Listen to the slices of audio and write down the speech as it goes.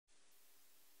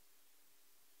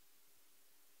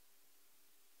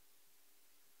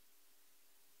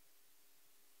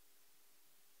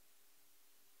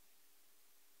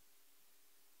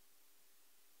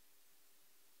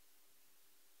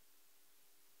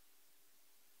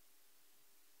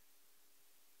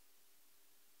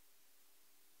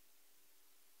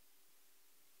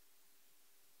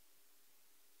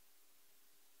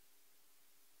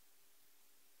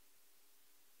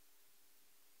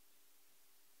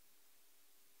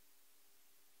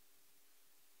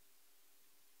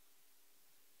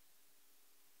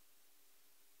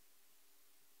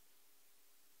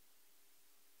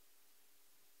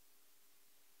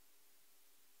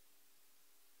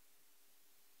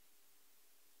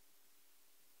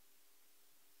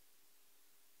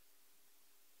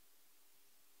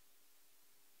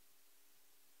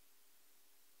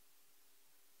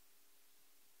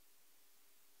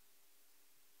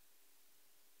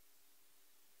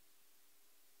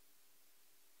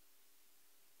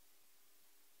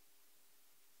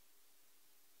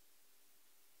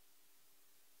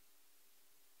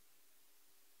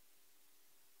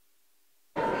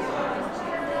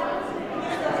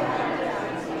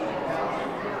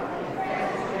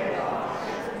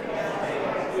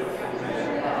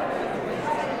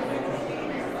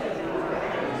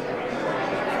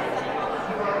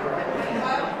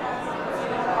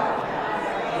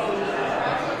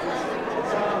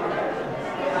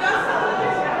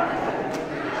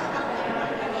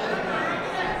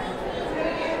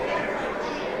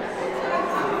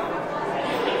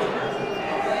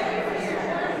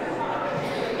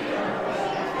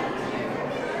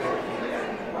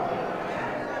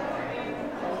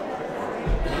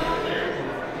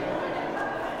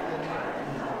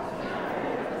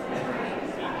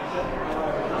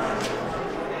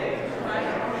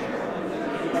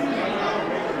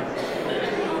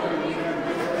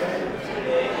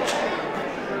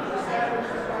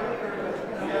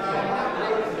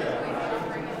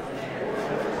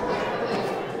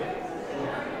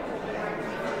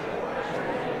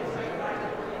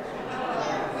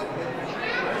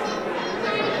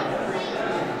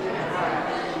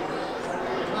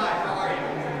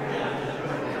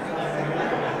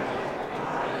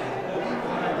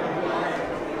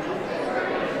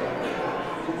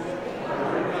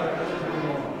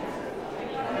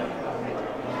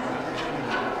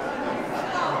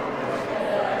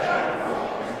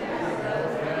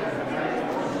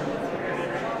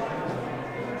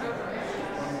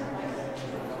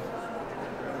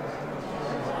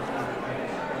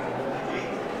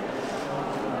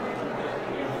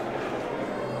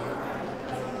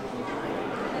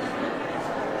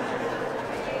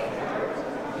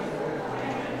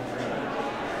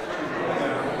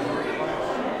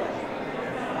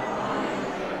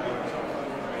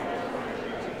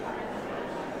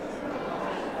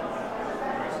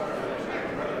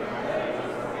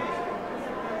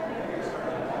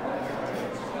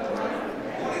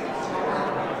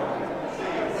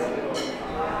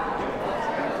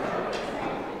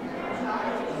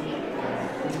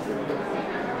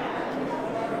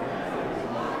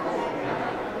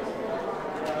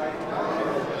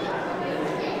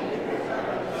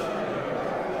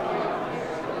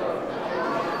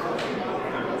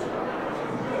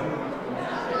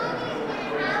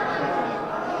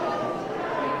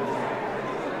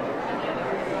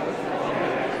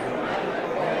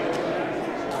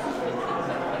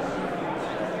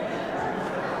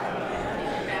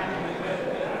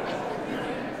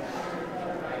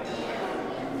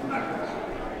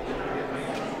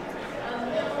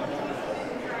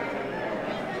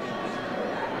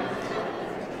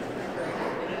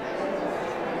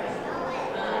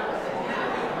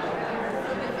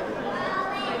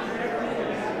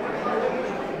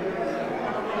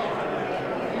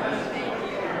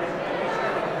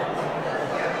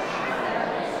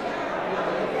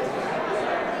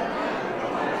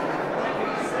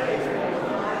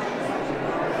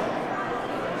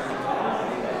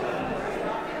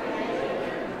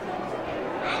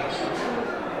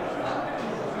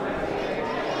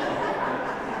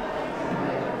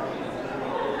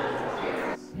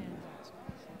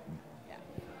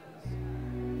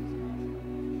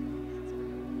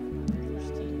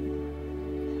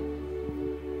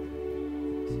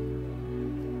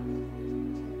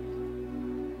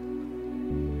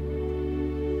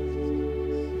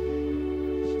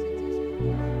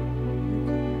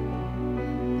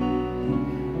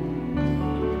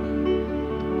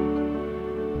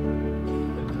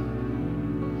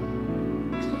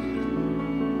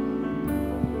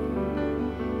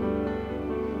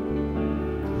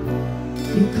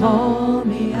call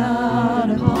me out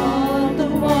upon the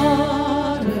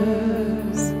waters,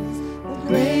 the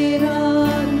great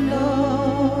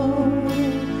unknown,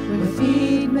 where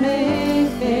feet may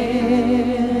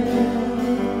fail.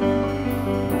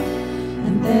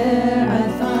 And there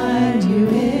I find you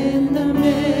in the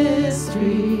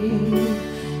mystery,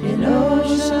 in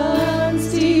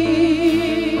oceans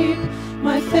deep,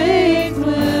 my faith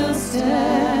will stand.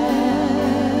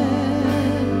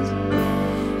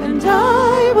 And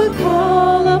I will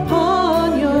call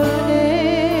upon your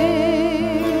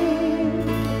name,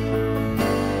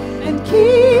 and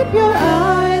keep your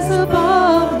eyes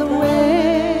above the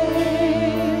waves.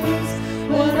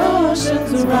 When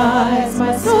oceans rise,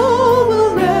 my soul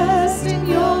will rest in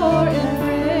your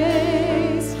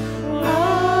embrace. For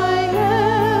I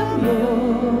am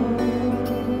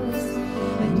yours,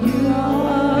 and you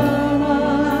are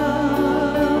mine.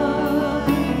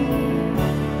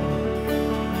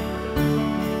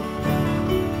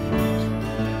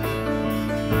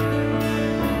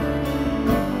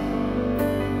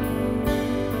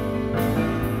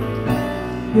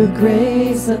 Your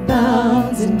grace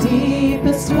abounds in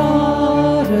deepest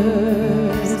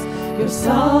waters. Your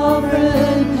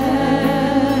sovereign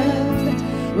hand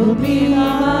will be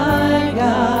my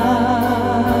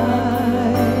guide.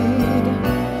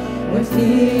 Where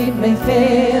feet may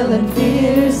fail and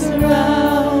fear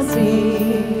surrounds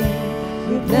me,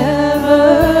 you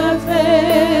never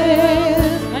fail,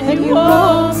 and you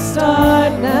won't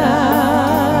start now.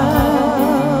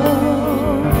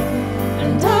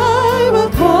 And I will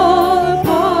call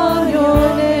upon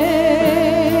your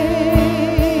name,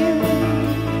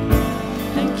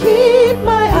 and keep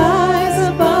my eyes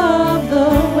above the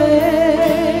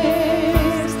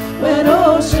waves. When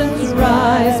oceans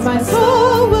rise, my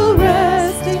soul will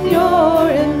rest in your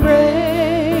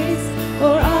embrace.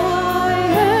 For I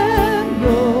am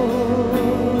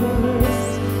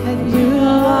yours, and you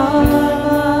are mine.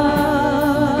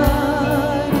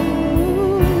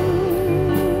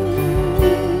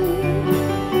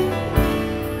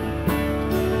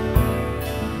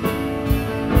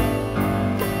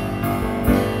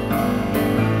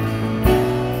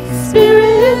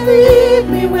 Spirit, lead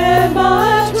me where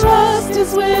my trust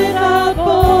is without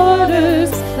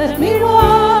borders. Let me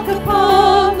walk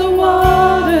upon the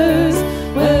waters,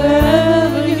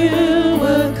 wherever you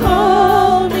would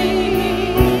call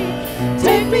me.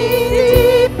 Take me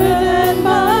deeper than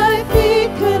my feet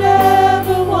could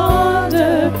ever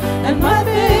wander, and my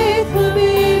faith will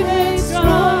be made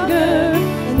stronger.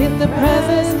 And in the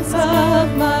presence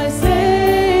of my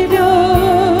Savior,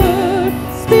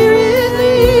 Spirit,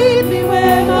 lead me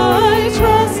where my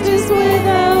trust is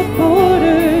without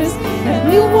borders. Let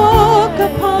me walk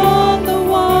upon the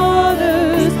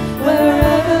waters,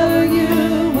 wherever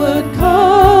you would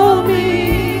call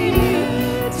me.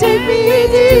 Take me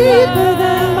deeper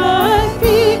than my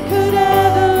feet could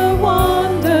ever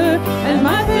wander, and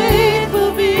my faith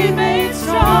will be made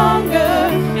stronger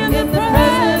in the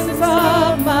presence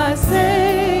of my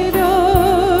Savior.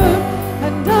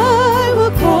 And I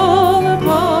will call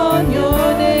upon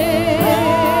your name,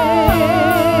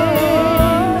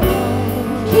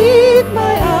 keep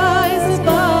my eyes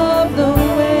above the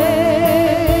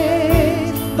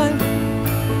waves.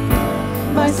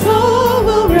 My soul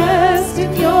will rest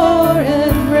in your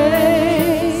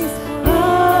embrace.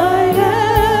 I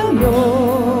am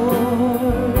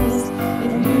yours,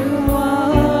 and you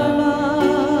are mine.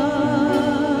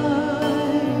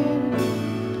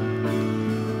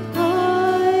 I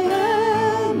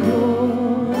am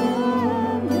yours,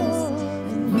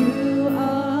 and you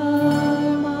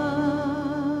are mine.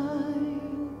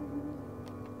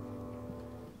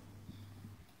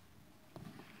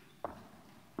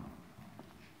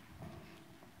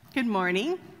 Good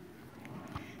morning.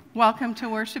 Welcome to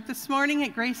worship this morning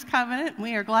at Grace Covenant.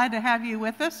 We are glad to have you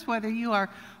with us, whether you are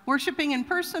worshiping in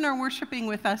person or worshiping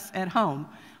with us at home.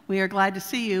 We are glad to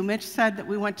see you. Mitch said that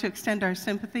we want to extend our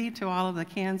sympathy to all of the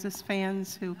Kansas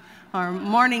fans who are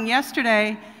mourning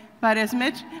yesterday. But as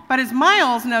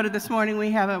Miles noted this morning,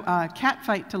 we have a cat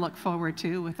fight to look forward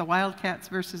to with the Wildcats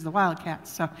versus the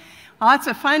Wildcats. So lots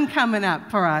of fun coming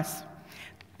up for us.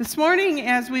 This morning,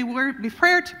 as we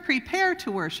prepare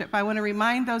to worship, I want to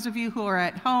remind those of you who are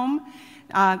at home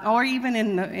or even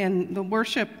in the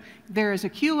worship, there is a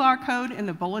QR code in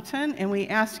the bulletin, and we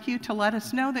ask you to let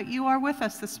us know that you are with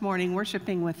us this morning,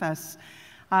 worshiping with us.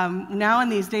 Now in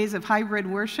these days of hybrid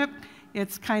worship,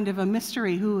 it's kind of a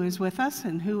mystery who is with us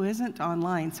and who isn't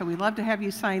online. So we'd love to have you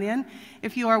sign in.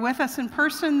 If you are with us in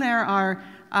person, there are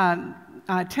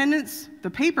attendance,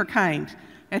 the paper kind,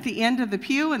 at the end of the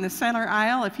pew in the center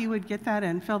aisle, if you would get that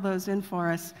and fill those in for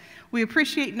us. We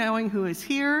appreciate knowing who is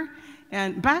here.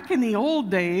 And back in the old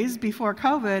days, before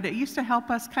COVID, it used to help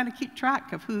us kind of keep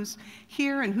track of who's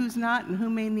here and who's not and who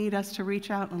may need us to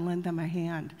reach out and lend them a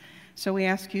hand. So we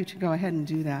ask you to go ahead and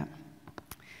do that.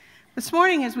 This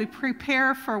morning, as we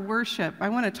prepare for worship, I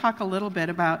want to talk a little bit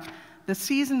about the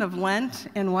season of Lent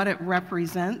and what it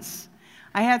represents.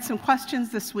 I had some questions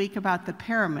this week about the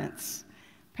paraments.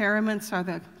 Paraments are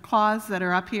the cloths that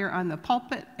are up here on the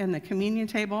pulpit and the communion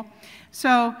table.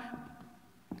 So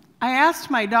I asked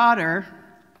my daughter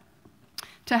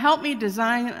to help me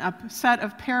design a set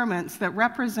of paraments that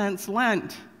represents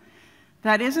Lent,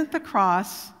 that isn't the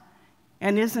cross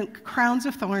and isn't crowns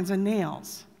of thorns and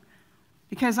nails.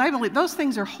 Because I believe those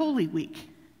things are Holy Week.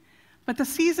 But the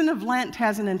season of Lent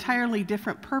has an entirely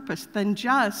different purpose than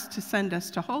just to send us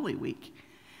to Holy Week.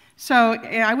 So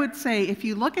I would say if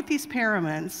you look at these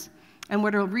paraments and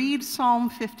were to read Psalm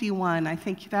 51, I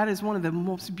think that is one of the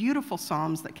most beautiful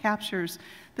psalms that captures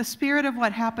the spirit of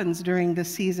what happens during the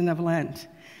season of Lent.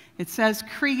 It says,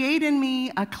 "Create in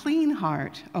me a clean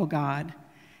heart, O God,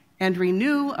 and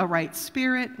renew a right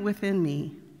spirit within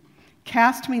me.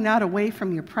 Cast me not away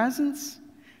from your presence.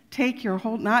 Take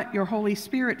not your Holy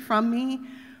Spirit from me.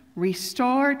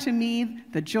 Restore to me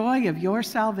the joy of your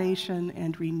salvation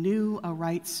and renew a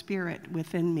right spirit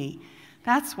within me."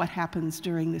 That's what happens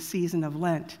during the season of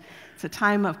Lent. It's a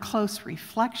time of close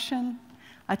reflection,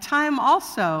 a time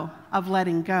also of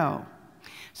letting go.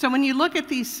 So when you look at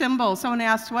these symbols, someone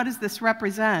asked, what does this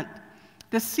represent?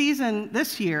 This season,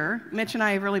 this year, Mitch and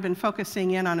I have really been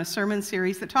focusing in on a sermon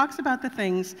series that talks about the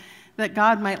things that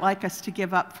God might like us to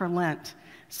give up for Lent.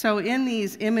 So in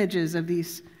these images of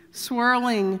these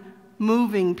swirling,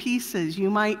 moving pieces, you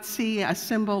might see a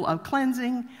symbol of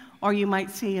cleansing, or you might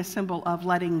see a symbol of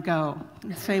letting go.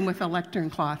 Same with the lectern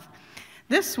cloth.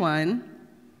 This one,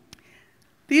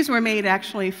 these were made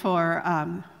actually for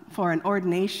an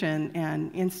ordination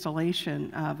and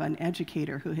installation of an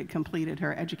educator who had completed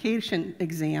her education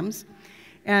exams.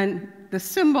 And the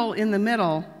symbol in the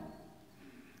middle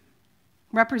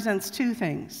represents two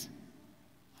things.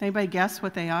 Anybody guess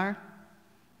what they are?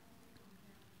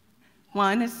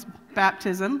 One is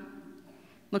baptism,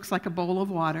 looks like a bowl of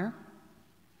water.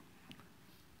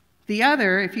 The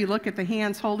other, if you look at the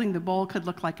hands holding the bowl, could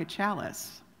look like a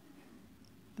chalice,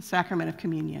 the sacrament of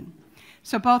communion.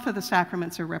 So both of the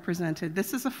sacraments are represented.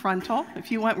 This is a frontal.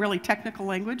 If you want really technical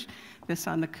language, this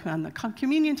on the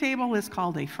communion table is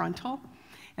called a frontal,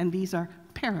 and these are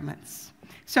paraments.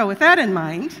 So with that in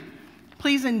mind,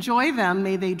 please enjoy them.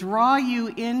 May they draw you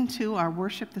into our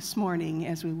worship this morning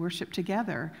as we worship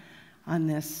together on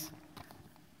this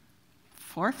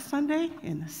fourth Sunday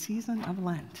in the season of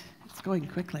Lent. It's going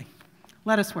quickly.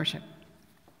 Let us worship.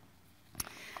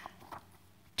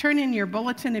 Turn in your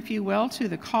bulletin, if you will, to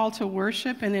the call to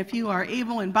worship, and if you are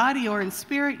able in body or in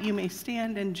spirit, you may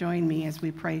stand and join me as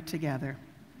we pray together.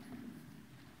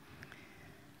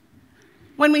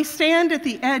 When we stand at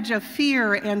the edge of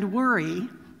fear and worry,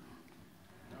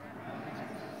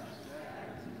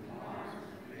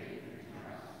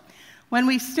 when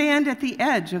we stand at the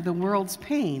edge of the world's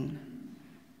pain,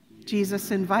 Jesus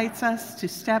invites us to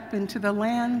step into the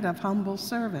land of humble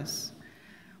service.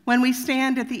 When we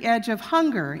stand at the edge of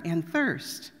hunger and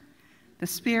thirst, the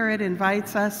Spirit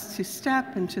invites us to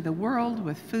step into the world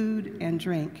with food and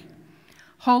drink.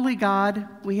 Holy God,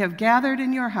 we have gathered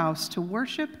in your house to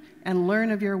worship and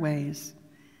learn of your ways.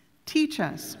 Teach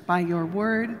us by your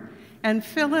word and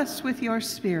fill us with your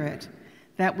Spirit,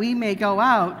 that we may go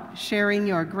out sharing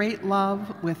your great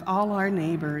love with all our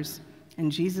neighbors. In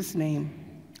Jesus' name,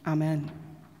 amen.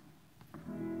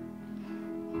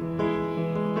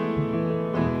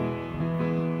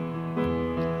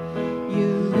 You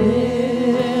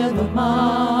live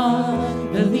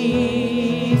among the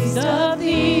least of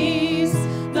these,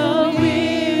 the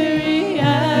weary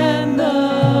and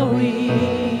the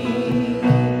weak,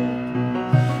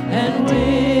 and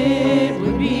it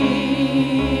would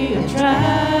be a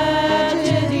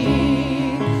tragedy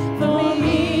for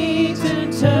me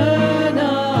to turn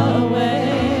away,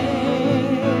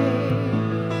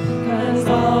 'cause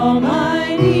all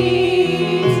my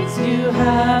needs you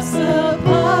have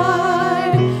supplied.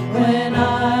 When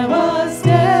I was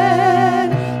dead,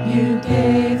 you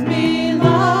gave me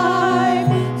life,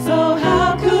 so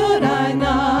how could I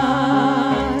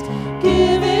not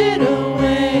give it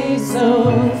away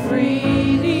so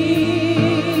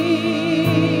freely?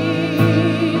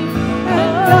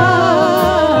 And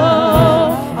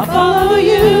I'll follow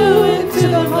you into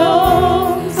the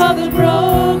homes of the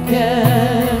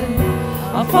broken.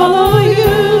 I'll follow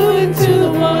you into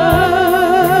the world.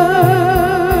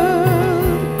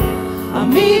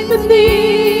 the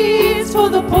needs for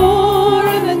the poor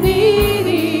and the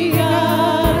needy,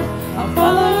 God. I'll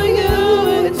follow you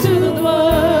into the world.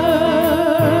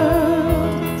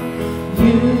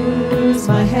 Use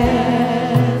my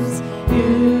hands,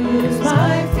 use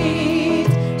my feet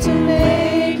to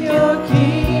make your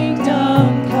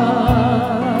kingdom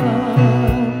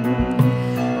come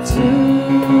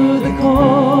to the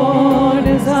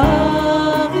corners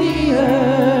of the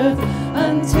earth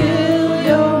until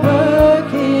your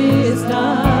work is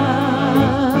done.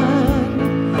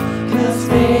 'Cause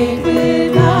faith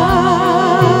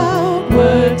without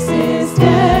works is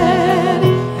dead,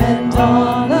 and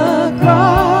on the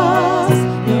cross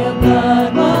your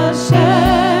blood was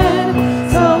shed.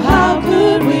 So how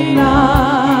could we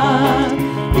not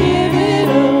give it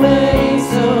away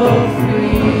so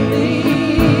freely?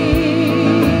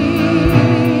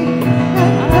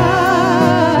 And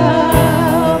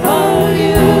I'll follow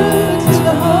you to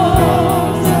the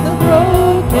homes of the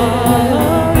broken,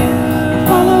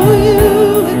 follow you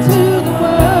into the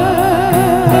world.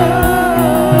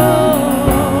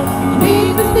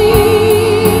 Meet the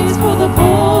needs for the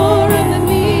poor and the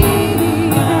needy,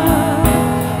 God.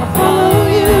 I'll follow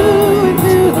you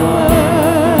into the world.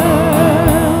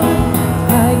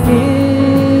 I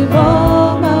give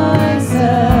all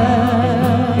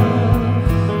myself.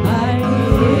 I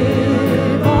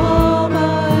give all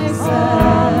myself.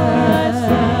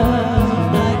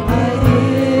 I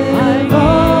give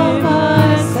all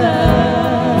myself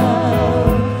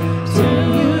to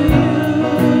you.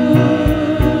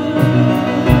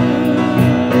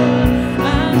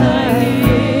 And I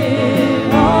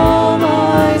give all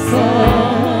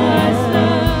myself.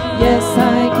 Yes, I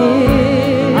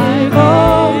give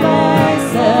all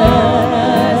myself.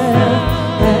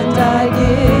 And I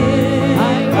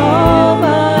give all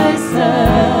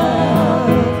myself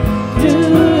to you.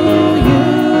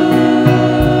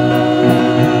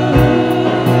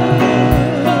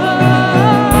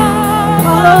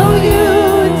 Follow you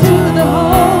into the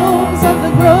homes of the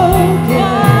broken.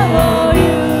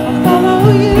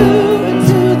 Follow you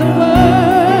into the world.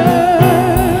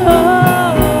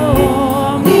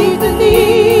 Meet the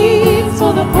needs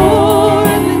for the poor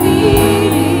and the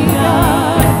needy,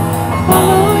 God.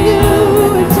 Follow you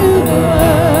into the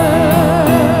world.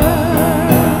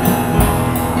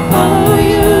 Follow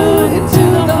you into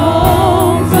the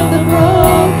homes of the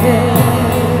broken.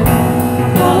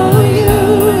 Follow you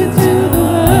into the world.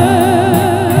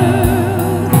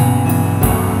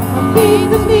 Meet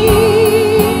the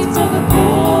needs of the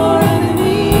poor and the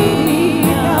needy,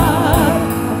 God.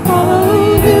 Follow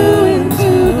you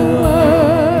into the world.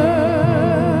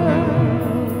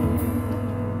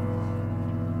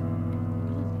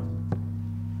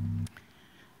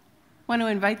 I want to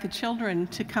invite the children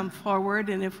to come forward,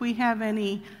 and if we have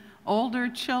any older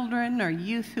children or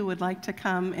youth who would like to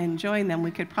come and join them,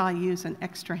 we could probably use an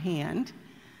extra hand.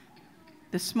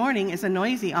 This morning is a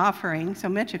noisy offering, so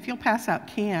Mitch, if you'll pass out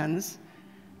cans,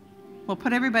 we'll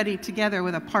put everybody together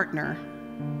with a partner.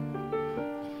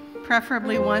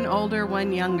 Preferably one older,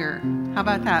 one younger. How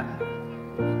about that?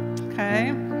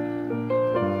 Okay.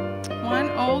 One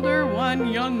older, one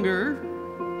younger.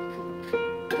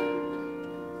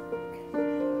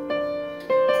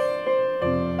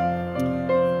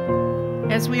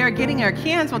 As we are getting our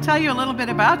cans, we'll tell you a little bit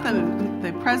about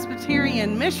the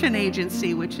Presbyterian Mission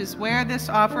Agency, which is where this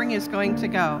offering is going to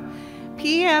go.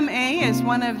 PMA is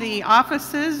one of the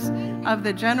offices of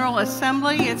the General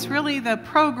Assembly. It's really the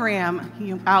program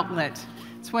outlet.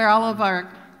 It's where all of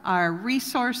our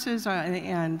resources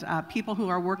and people who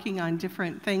are working on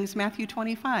different things. Matthew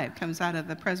 25 comes out of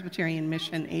the Presbyterian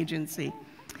Mission Agency.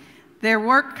 Their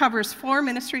work covers 4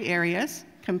 ministry areas: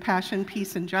 compassion,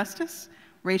 peace, and justice,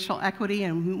 racial equity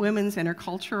and women's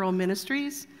intercultural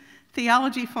ministries,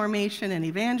 theology formation and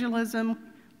evangelism,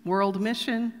 world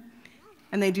mission,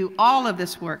 and they do all of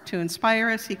this work to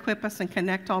inspire us, equip us, and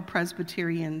connect all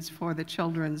Presbyterians for the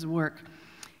children's work.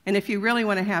 And if you really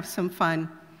want to have some fun,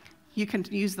 you can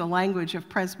use the language of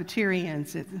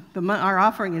Presbyterians. Our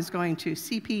offering is going to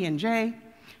CP&J,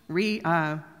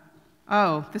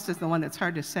 this is the one that's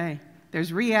hard to say.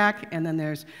 There's REAC, and then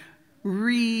there's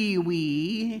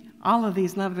REWE, all of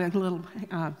these little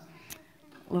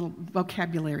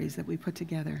vocabularies that we put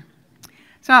together.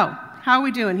 So, how are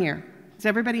we doing here? Does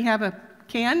everybody have a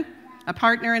can? A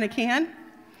partner and a can?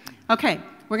 Okay,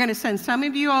 we're going to send some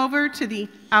of you over to the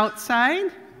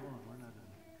outside.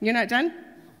 You're not done?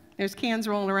 There's cans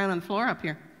rolling around on the floor up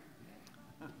here.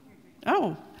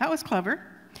 Oh, that was clever.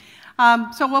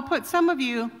 So we'll put some of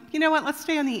you, you know what, let's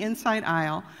stay on the inside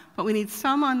aisle, but we need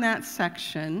some on that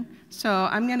section. So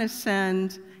I'm going to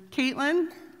send Caitlin,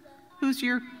 who's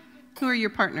your Who are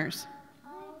your partners?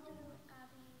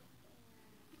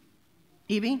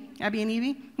 Evie? Abby and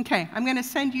Evie? Okay, I'm going to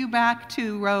send you back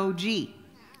to row G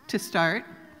to start.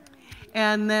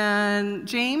 And then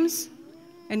James,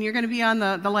 and you're going to be on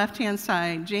the left-hand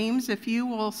side. James, if you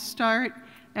will start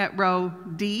at row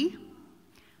D.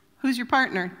 Who's your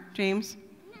partner, James?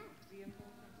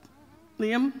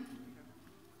 Liam?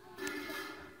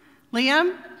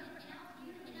 Liam?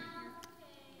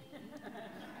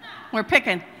 We're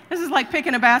picking. This is like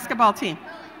picking a basketball team.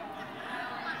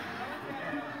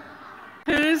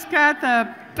 Who's got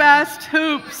the best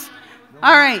hoops?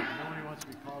 All right.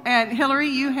 And Hillary,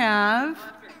 you have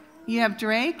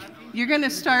Drake. You're going to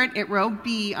start at row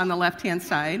B on the left-hand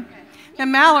side.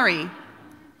 Then Mallory.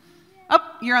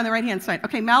 Oh, you're on the right-hand side.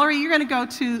 Okay, Mallory, you're going to go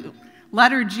to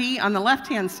letter G on the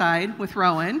left-hand side with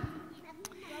Rowan.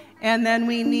 And then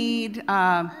we need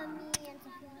to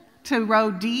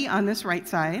row D on this right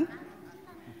side.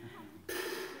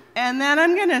 And then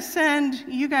I'm going to send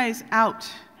you guys out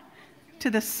to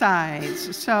the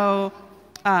sides. So,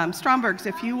 Strombergs,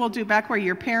 if you will do back where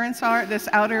your parents are, this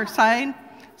outer side,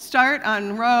 start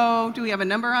on row, do we have a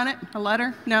number on it? A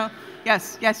letter? No?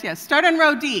 Yes, yes, yes. Start on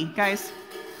row D, guys.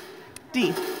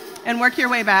 D. And work your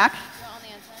way back.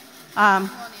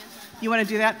 You want to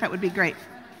do that? That would be great.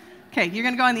 Okay, you're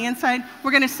going to go on the inside.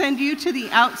 We're going to send you to the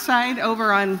outside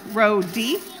over on row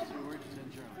D.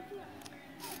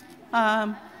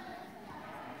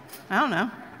 I don't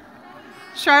know.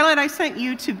 Charlotte, I sent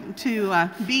you to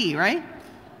B, right?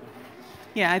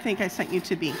 Yeah, I think I sent you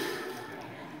to B.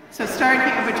 So start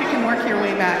here, but you can work your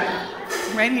way back.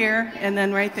 Right here, and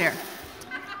then right there.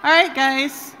 All right,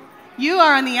 guys. You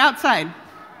are on the outside.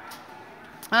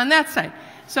 On that side.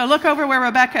 So look over where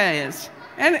Rebecca is.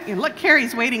 And look,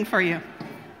 Carrie's waiting for you.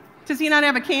 Does he not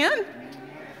have a can?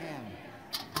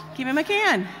 Give him a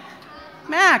can.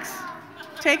 Max,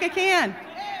 take a can.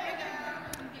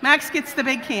 Max gets the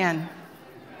big can.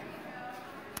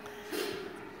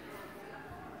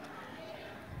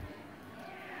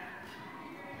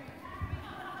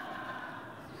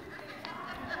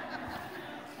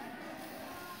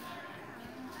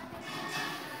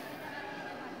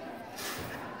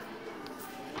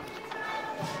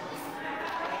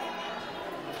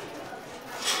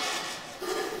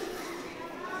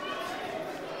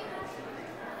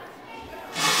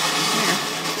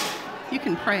 You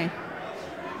can pray.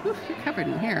 Ooh, you're covered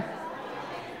in hair.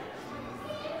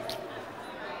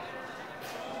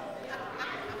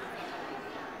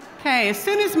 Okay, as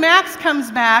soon as Max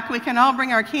comes back, we can all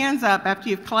bring our cans up after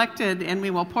you've collected, and we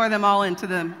will pour them all into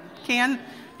the can.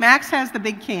 Max has the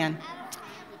big can.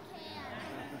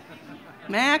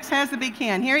 Max has the big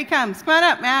can. Here he comes. Come on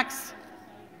up, Max.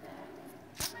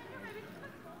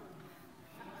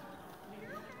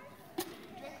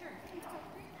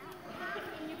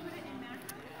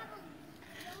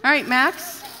 All right,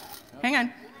 Max. Hang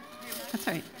on. That's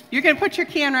all right. You're going to put your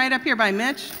can right up here by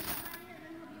Mitch.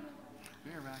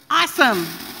 Awesome.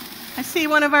 I see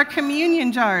one of our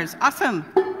communion jars. Awesome.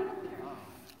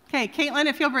 Okay, Caitlin,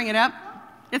 if you'll bring it up.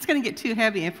 It's going to get too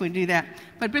heavy if we do that.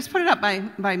 But just put it up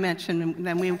by Mitch, and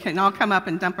then we can all come up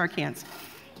and dump our cans.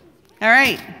 All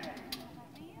right.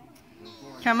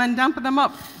 Come and dump them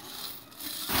up.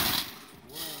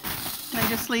 And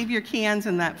just leave your cans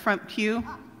in that front pew.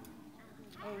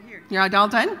 You're all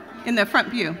done? In the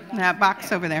front pew, in that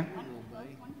box over there.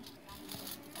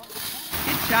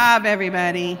 Good job,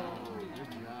 everybody.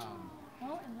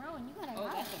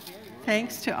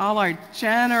 Thanks to all our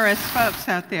generous folks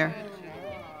out there.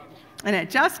 And it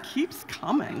just keeps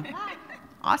coming.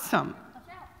 Awesome.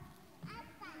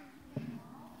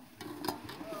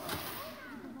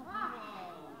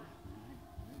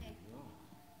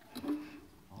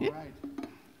 Yeah.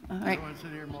 All right.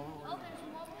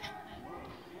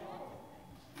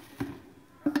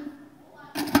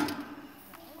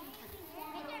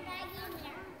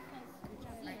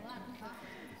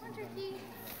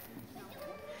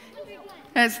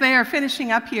 As they are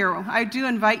finishing up here, I do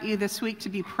invite you this week to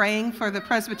be praying for the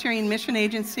Presbyterian Mission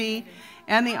Agency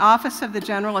and the Office of the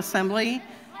General Assembly.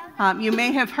 You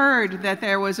may have heard that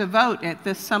there was a vote at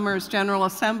this summer's General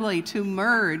Assembly to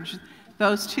merge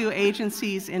those two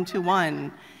agencies into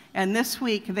one. And this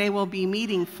week, they will be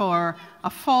meeting for a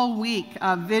full week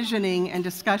of visioning and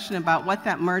discussion about what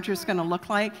that merger is going to look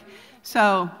like.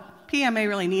 So PMA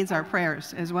really needs our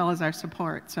prayers as well as our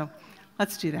support. So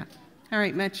let's do that. All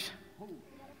right, Mitch.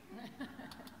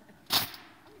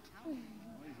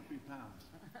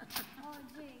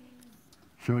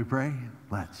 Shall we pray?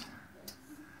 Let's.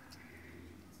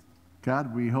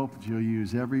 God, we hope that you'll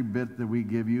use every bit that we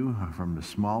give you, from the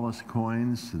smallest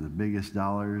coins to the biggest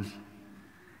dollars,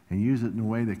 and use it in a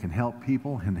way that can help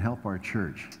people and help our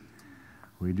church.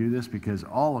 We do this because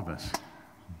all of us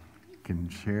can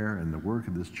share in the work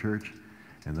of this church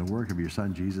and the work of your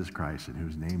Son, Jesus Christ, in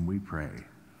whose name we pray.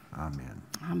 Amen.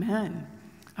 Amen.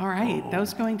 All right,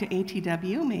 those going to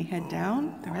ATW may head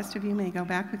down. The rest of you may go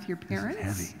back with your parents.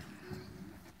 This is heavy.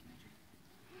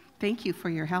 Thank you for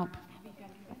your help.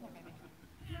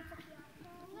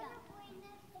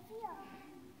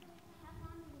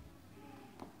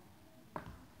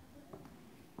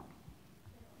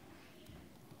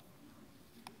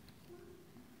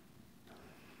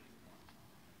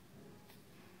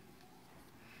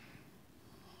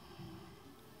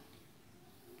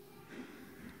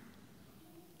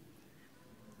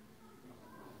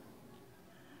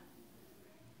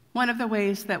 One of the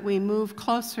ways that we move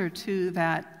closer to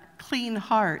that clean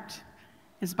heart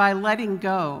is by letting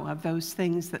go of those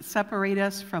things that separate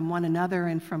us from one another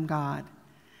and from God.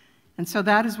 And so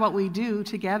that is what we do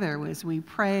together as we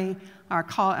pray our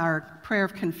prayer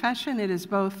of confession. It is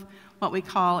both what we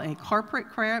call a corporate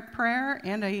prayer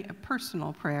and a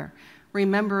personal prayer,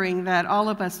 remembering that all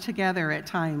of us together at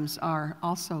times are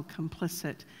also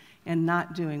complicit in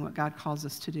not doing what God calls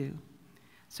us to do.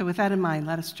 So with that in mind,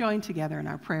 let us join together in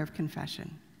our prayer of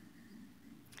confession.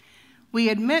 We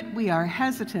admit we are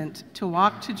hesitant to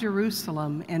walk to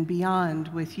Jerusalem and beyond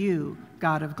with you,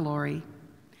 God of glory.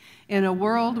 In a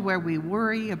world where we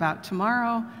worry about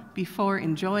tomorrow before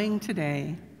enjoying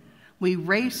today, we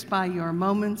race by your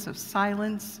moments of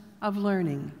silence, of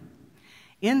learning.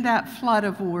 In that flood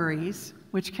of worries,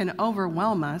 which can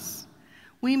overwhelm us,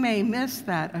 we may miss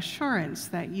that assurance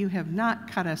that you have not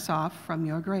cut us off from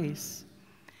your grace.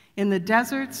 In the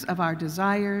deserts of our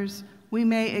desires, we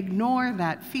may ignore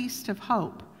that feast of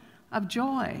hope, of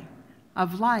joy,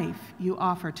 of life you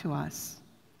offer to us.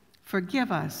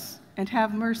 Forgive us and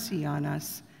have mercy on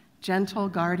us, gentle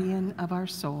guardian of our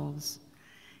souls.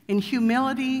 In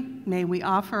humility, may we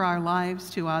offer our lives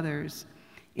to others.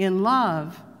 In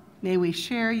love, may we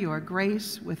share your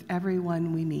grace with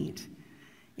everyone we meet.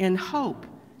 In hope,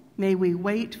 may we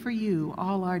wait for you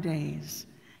all our days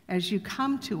as you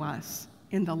come to us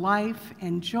in the life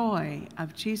and joy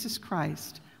of Jesus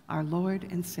Christ, our Lord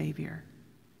and Savior.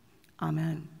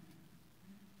 Amen.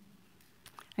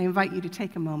 I invite you to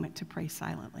take a moment to pray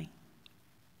silently.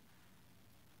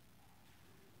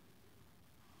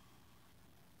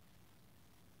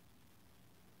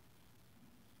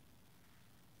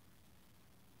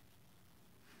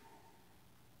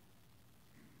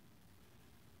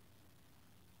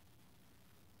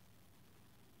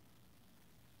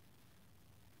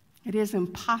 It is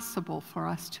impossible for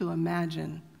us to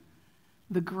imagine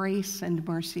the grace and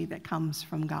mercy that comes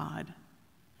from God.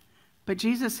 But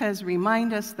Jesus says,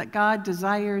 remind us that God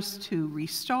desires to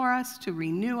restore us, to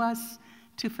renew us,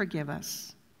 to forgive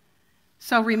us.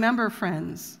 So remember,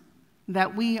 friends,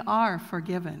 that we are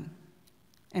forgiven,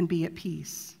 and be at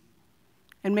peace.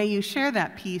 And may you share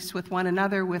that peace with one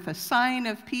another with a sign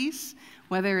of peace,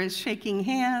 whether it's shaking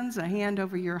hands, a hand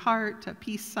over your heart, a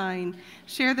peace sign.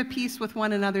 Share the peace with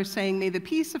one another, saying, may the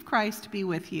peace of Christ be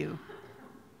with you.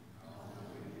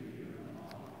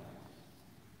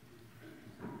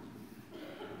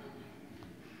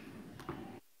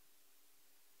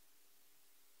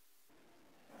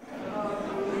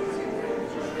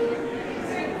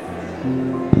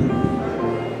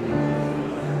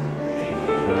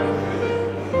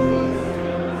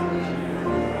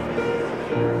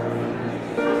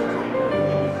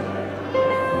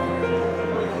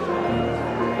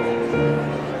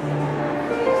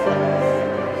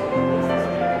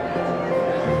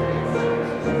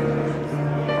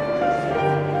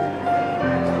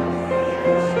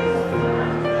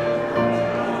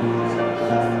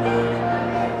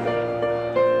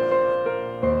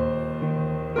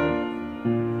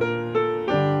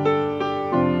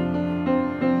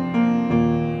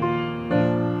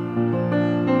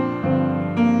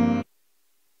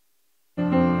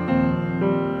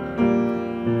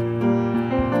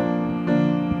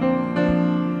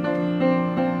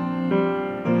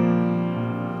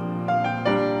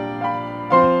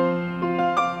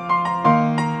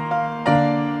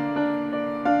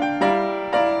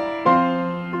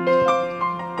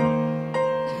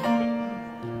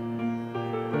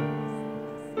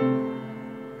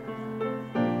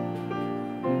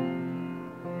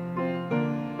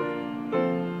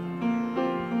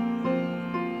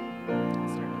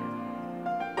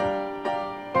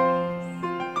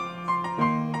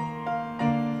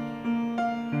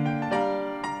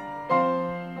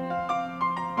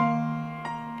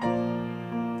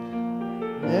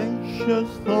 Anxious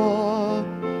thought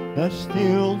that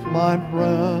steals my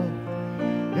breath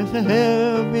is a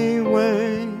heavy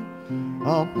weight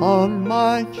upon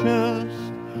my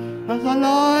chest as I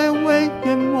lie awake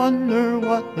and wonder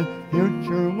what the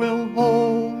future will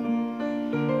hold.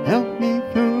 Help me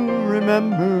to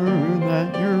remember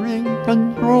that you're in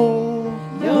control.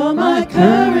 You're my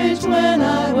courage when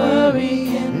I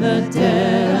worry in the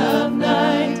dead of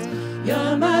night.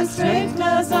 You're my strength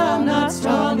 'cause I'm not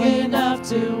strong enough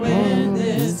to win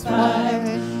this fight.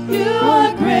 You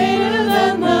are greater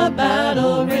than the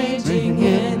battle raging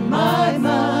in my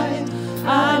mind.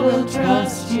 I will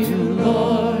trust you,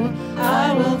 Lord.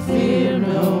 I will fear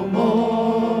no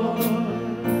more.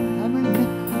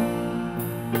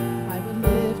 I will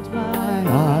lift my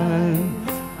eyes.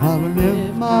 I will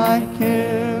lift my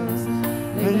cares,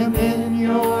 lay them in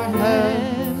your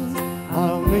hands.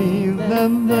 I'll leave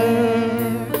them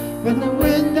there. When the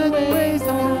wind and waves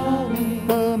are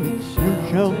coming, you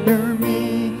shelter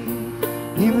me.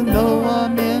 Even though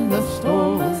I'm in the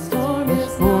storm, the storm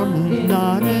is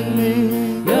not in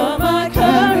me. You're my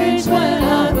courage when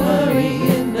I worry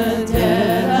in the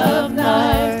dead of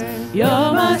night.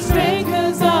 You're my strength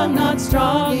 'cause I'm not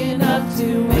strong enough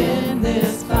to win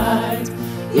this fight.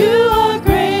 You are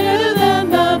greater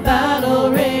than the battle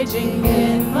raging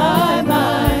in my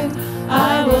mind.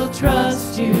 I will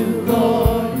trust you,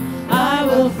 Lord. I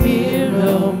will fear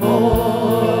no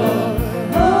more.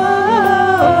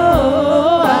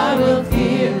 Oh, I will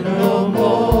fear no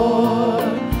more.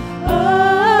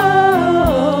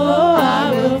 Oh,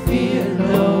 I will fear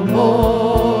no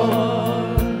more.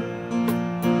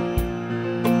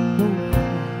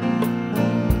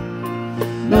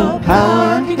 No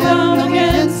power can come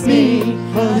against me,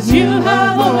 'cause you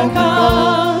have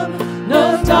overcome.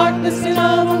 No darkness can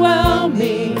overwhelm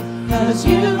me, 'cause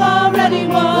you've already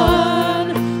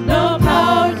won. No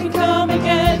power can come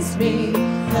against me,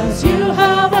 'cause you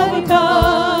have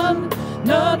overcome.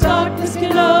 No darkness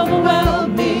can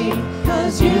overwhelm me,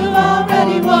 'cause you've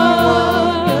already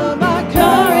won. You're my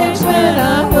courage when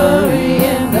I worry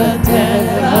in the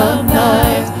dead of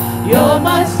night. You're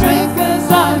my strength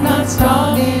 'cause I'm not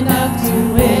strong enough to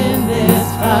win this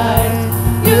fight.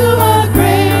 You are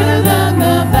greater than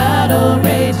the battle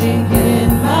raging in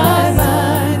my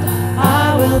mind. I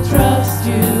will trust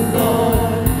you,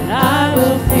 Lord, and I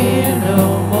will fear no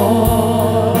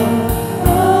more.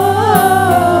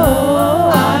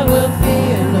 Oh, I will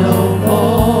fear no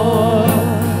more.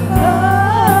 Oh,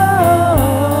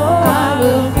 I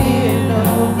will fear no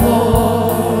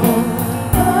more.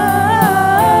 Oh,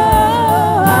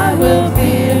 I will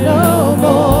fear no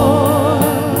more.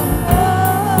 Oh,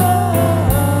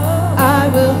 I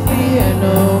will fear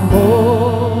no more.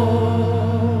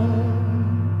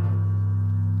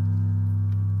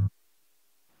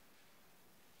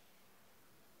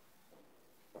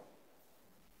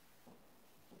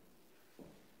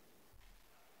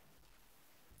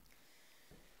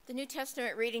 The New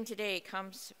Testament reading today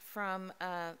comes from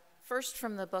first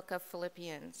from the book of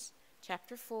Philippians,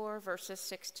 chapter 4, verses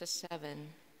 6 to 7.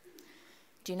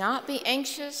 Do not be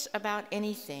anxious about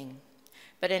anything,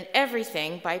 but in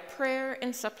everything, by prayer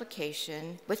and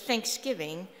supplication, with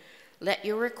thanksgiving, let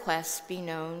your requests be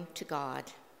known to God.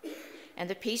 And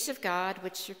the peace of God,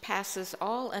 which surpasses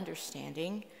all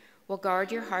understanding, will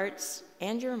guard your hearts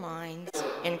and your minds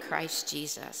in Christ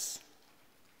Jesus.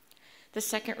 The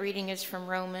second reading is from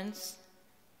Romans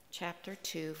chapter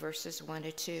 2, verses 1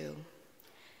 to 2.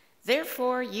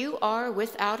 Therefore, you are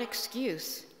without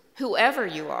excuse, whoever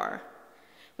you are,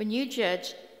 when you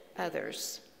judge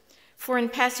others. For in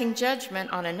passing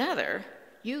judgment on another,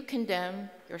 you condemn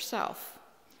yourself,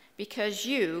 because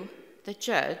you, the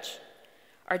judge,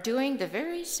 are doing the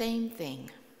very same thing.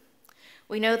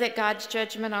 We know that God's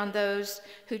judgment on those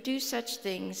who do such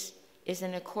things is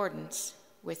in accordance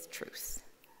with truth.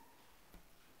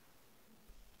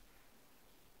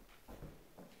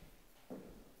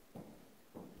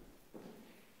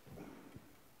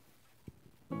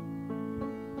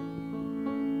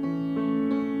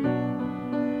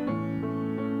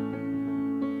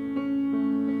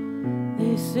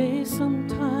 They say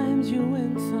sometimes you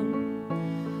win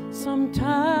some,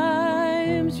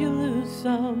 sometimes you lose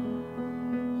some.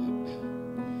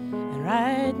 And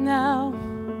right now,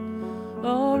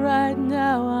 oh, right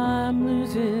now I'm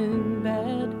losing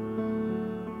bad.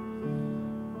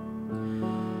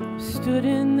 Stood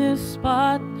in this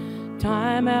spot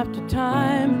time after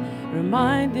time,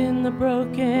 reminding the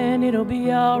broken it'll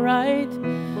be alright.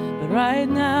 But right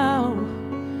now,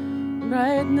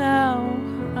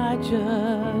 I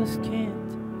just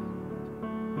can't.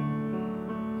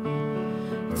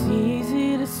 It's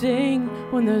easy to sing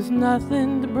when there's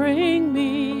nothing to bring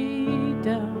me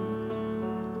down,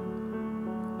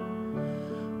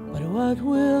 but it was What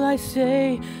will I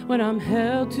say when I'm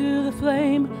held to the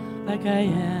flame like I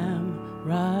am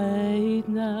right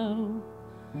now?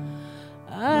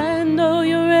 I know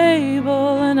you're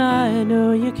able and I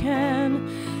know you can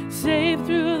save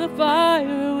through the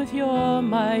fire with your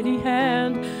mighty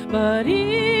hand. But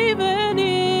even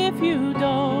if you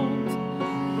don't,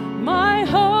 my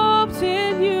hope's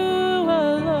in you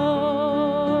alone.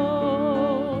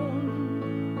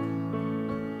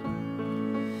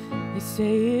 They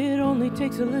say it only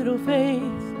takes a little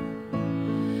faith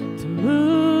to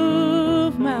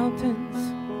move mountains.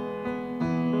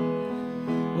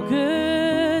 Well,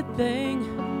 good thing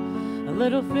a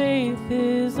little faith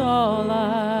is all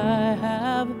I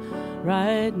have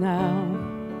right now.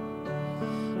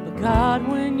 But God,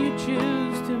 when you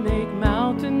choose to make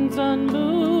mountains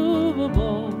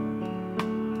unmovable,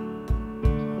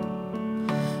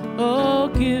 oh,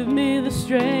 give me the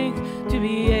strength to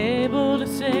be able to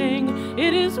sing,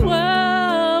 it is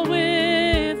well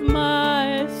with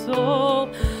my soul.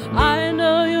 I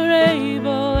know you're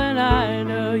able and I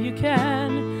know you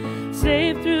can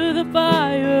save through the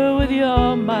fire with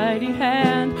your mighty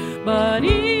hand. But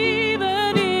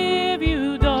even if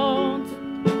you don't,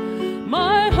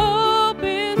 my hope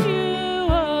is you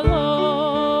alone.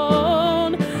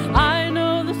 I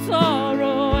know the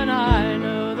sorrow and I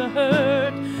know the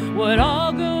hurt would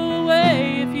all go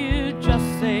away if you just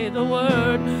say the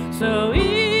word. So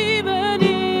even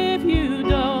if you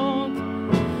don't,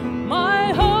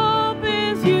 my hope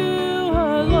is you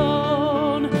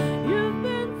alone. You've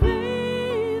been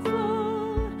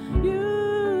faithful,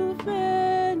 you've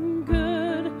been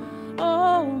good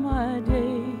all my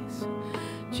days.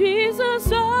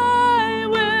 Jesus, I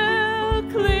will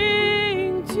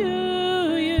cling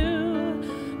to you,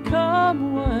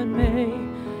 come what may,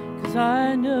 'cause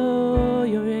I know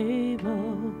you're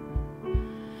able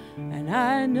and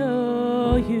I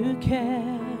know you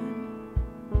can.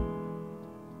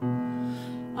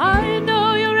 I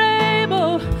know you're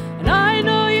able and I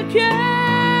know you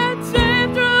can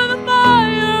save through the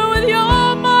fire with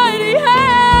your mighty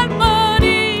hand. But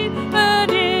even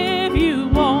if you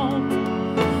won't,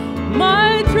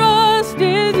 my trust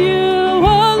is you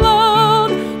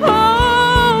alone.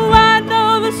 Oh, I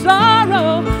know the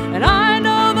sorrow and I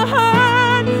know the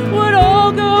hurt would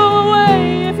all go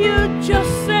away if you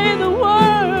just say the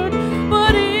word.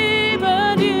 But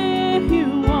even if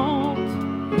you won't,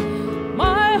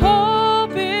 my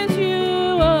hope is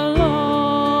you alone.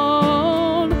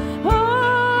 Oh,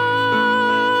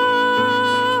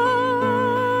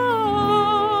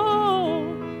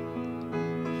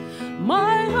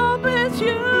 my hope is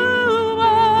you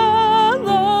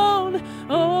alone.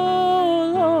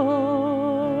 Oh,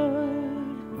 Lord,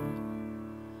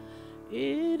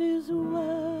 it is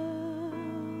well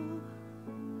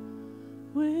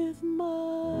with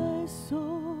my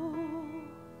soul.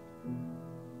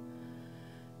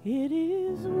 It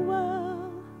is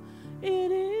well,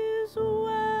 it is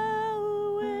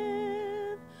well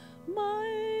with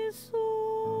my soul.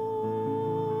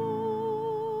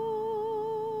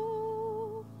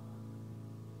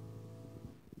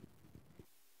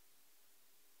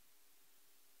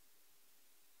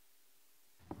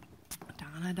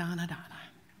 Donna, Donna, Donna.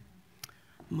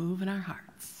 Moving our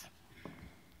hearts.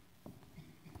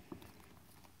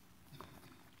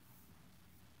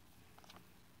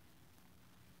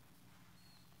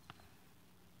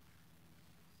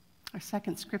 Our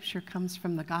second scripture comes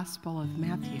from the Gospel of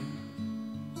Matthew.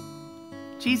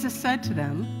 Jesus said to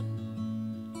them,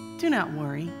 "Do not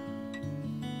worry.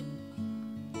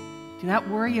 Do not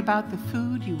worry about the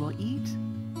food you will eat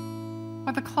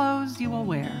or the clothes you will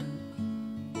wear.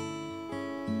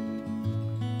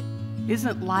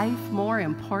 Isn't life more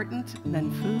important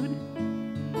than food?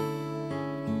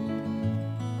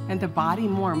 And the body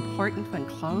more important than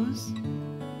clothes?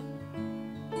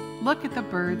 Look at the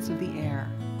birds of the air.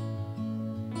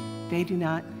 They do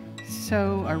not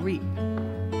sow or reap.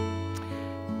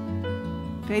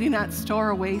 They do not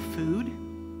store away food,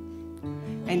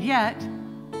 and yet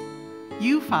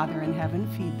you, Father in heaven,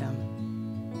 feed them.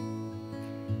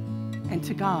 And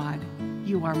to God,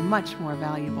 you are much more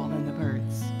valuable than the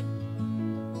birds.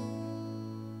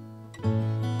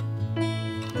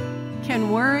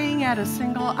 Can worrying add a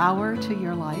single hour to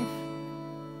your life?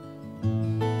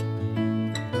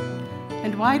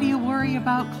 And why do you worry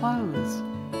about clothes?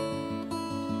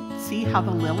 See how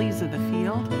the lilies of the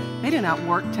field, they do not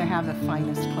work to have the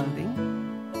finest clothing.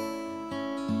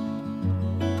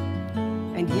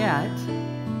 And yet,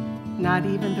 not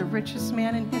even the richest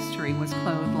man in history was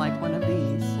clothed like one of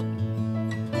these.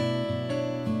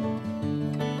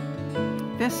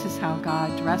 This is how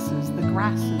God dresses the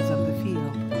grasses of the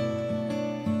field.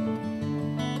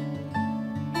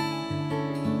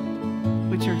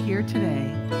 which are here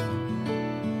today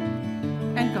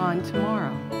and gone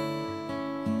tomorrow.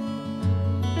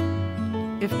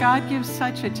 If God gives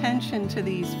such attention to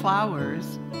these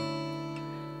flowers,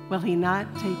 will he not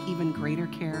take even greater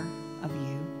care of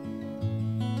you?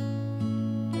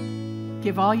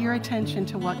 Give all your attention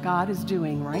to what God is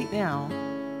doing right now,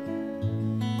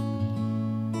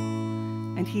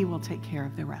 and he will take care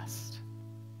of the rest.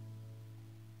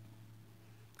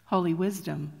 Holy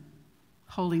wisdom,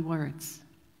 holy words.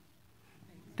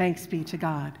 Thanks be to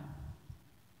God.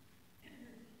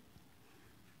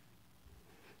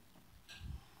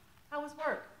 How was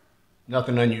work?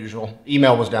 Nothing unusual.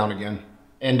 Email was down again.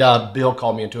 And Bill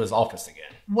called me into his office again.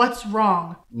 What's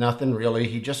wrong? Nothing really.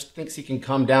 He just thinks he can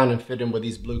come down and fit in with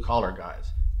these blue-collar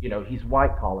guys. You know, he's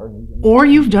white-collar. Or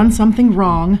you've done something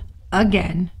wrong,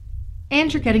 again,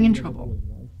 and you're getting in trouble.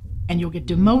 And you'll get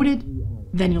demoted,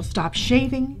 then you'll stop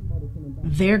shaving.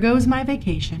 There goes my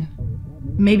vacation.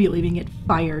 Maybe you'll even get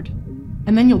fired.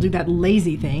 And then you'll do that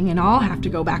lazy thing, and I'll have to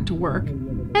go back to work.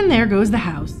 And there goes the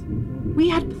house. We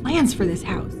had plans for this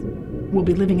house. We'll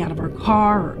be living out of our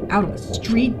car or out on the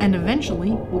street, and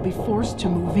eventually we'll be forced to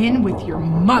move in with your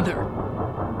mother.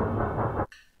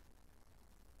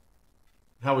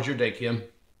 How was your day, Kim?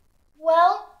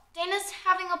 Well, Dana's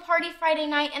having a party Friday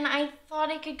night, and I thought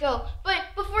I could go. But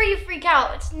before you freak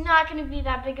out, it's not going to be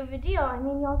that big of a deal. I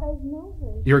mean, y'all guys know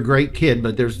her. You're a great kid,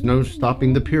 but there's no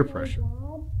stopping the peer pressure.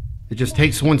 It just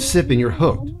takes one sip and you're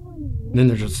hooked. And then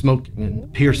there's the smoking and the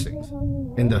piercings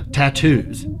and the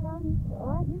tattoos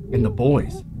and the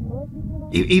boys.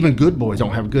 Even good boys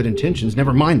don't have good intentions,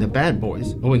 never mind the bad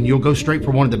boys. Oh, and you'll go straight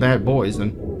for one of the bad boys,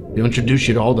 and they'll introduce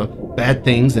you to all the bad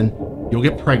things, and you'll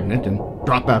get pregnant and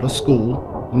drop out of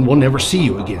school, and we'll never see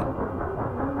you again.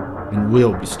 And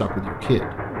we'll be stuck with your kid.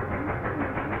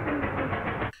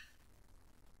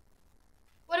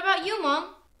 What about you,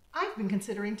 Mom? I've been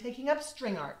considering taking up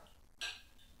string art.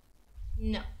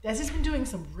 No. Desi's been doing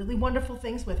some really wonderful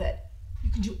things with it.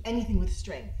 You can do anything with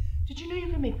string. Did you know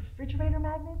you can make refrigerator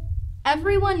magnets?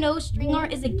 Everyone knows string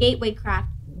art is a gateway craft.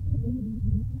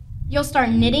 You'll start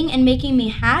knitting and making me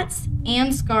hats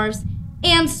and scarves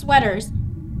and sweaters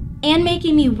and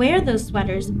making me wear those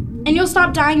sweaters. And you'll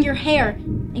stop dyeing your hair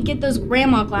and get those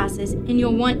grandma glasses, and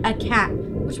you'll want a cat,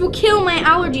 which will kill my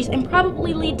allergies and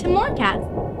probably lead to more cats.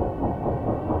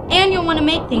 And you'll want to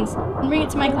make things and bring it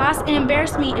to my class and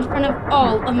embarrass me in front of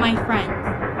all of my friends.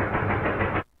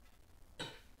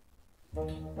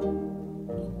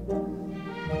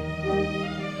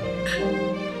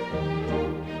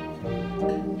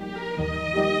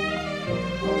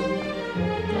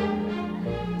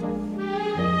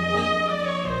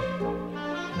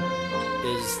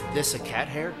 Is this a cat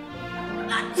hair?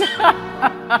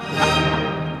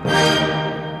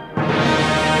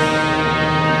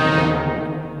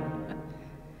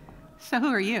 So who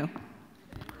are you?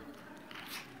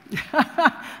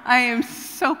 I am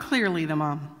so clearly the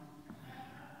mom.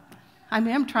 I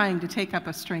am trying to take up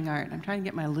a string art. I'm trying to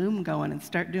get my loom going and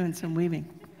start doing some weaving.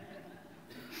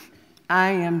 I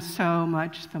am so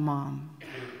much the mom.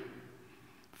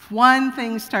 If one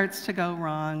thing starts to go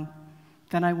wrong,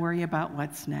 then I worry about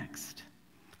what's next,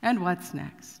 and what's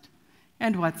next,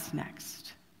 and what's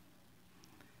next.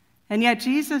 And yet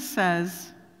Jesus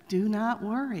says, do not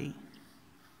worry.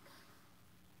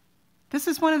 This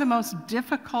is one of the most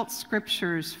difficult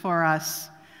scriptures for us,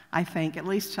 I think, at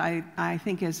least I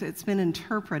think as it's been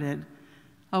interpreted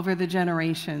over the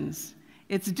generations.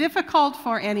 It's difficult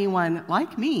for anyone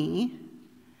like me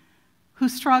who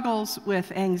struggles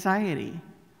with anxiety.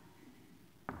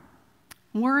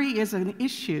 Worry is an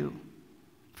issue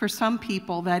for some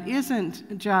people that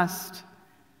isn't just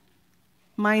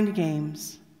mind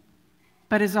games,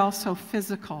 but is also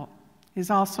physical, is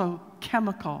also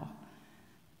chemical.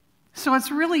 So it's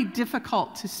really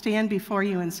difficult to stand before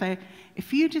you and say,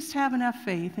 if you just have enough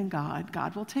faith in God,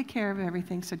 God will take care of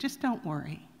everything, so just don't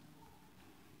worry.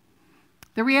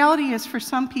 The reality is for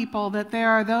some people that there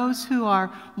are those who are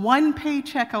one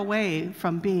paycheck away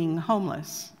from being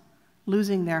homeless,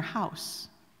 losing their house.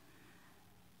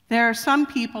 There are some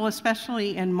people,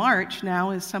 especially in March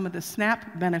now as some of the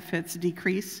SNAP benefits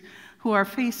decrease, who are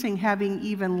facing having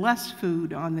even less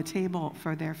food on the table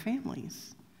for their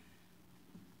families.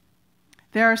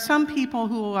 There are some people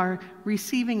who are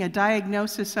receiving a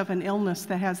diagnosis of an illness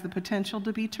that has the potential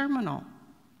to be terminal.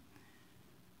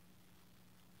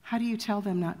 How do you tell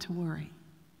them not to worry?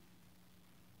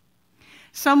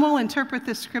 Some will interpret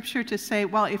this scripture to say,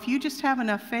 well, if you just have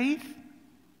enough faith,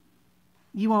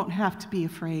 you won't have to be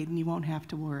afraid and you won't have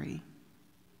to worry.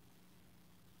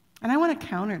 And I want to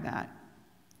counter that.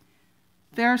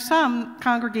 There are some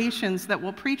congregations that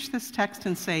will preach this text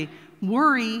and say,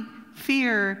 Worry,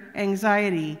 fear,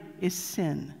 anxiety is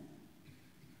sin.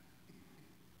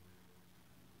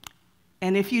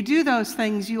 And if you do those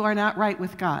things, you are not right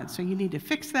with God. So you need to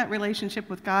fix that relationship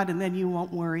with God, and then you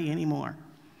won't worry anymore.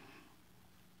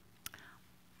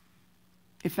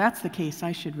 If that's the case,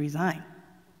 I should resign,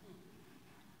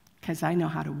 because I know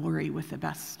how to worry with the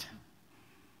best.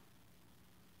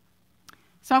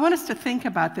 So I want us to think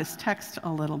about this text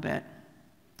a little bit,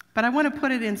 but I want to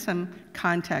put it in some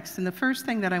context. And the first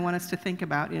thing that I want us to think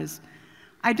about is,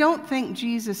 I don't think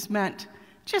Jesus meant,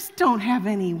 just don't have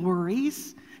any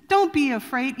worries. Don't be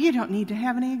afraid. You don't need to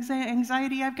have any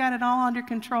anxiety. I've got it all under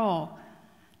control.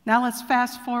 Now let's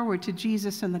fast forward to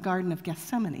Jesus in the Garden of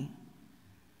Gethsemane.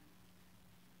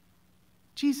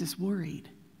 Jesus worried.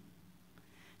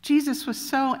 Jesus was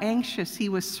so anxious, he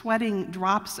was sweating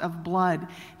drops of blood.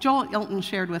 Joel Ilton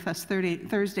shared with us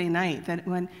Thursday night that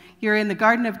when you're in the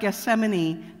Garden of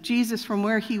Gethsemane, Jesus, from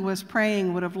where he was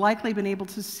praying, would have likely been able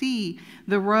to see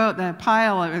the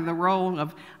pile or the row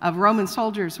of Roman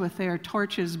soldiers with their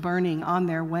torches burning on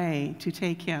their way to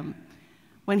take him.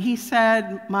 When he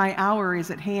said, "My hour is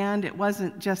at hand," it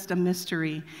wasn't just a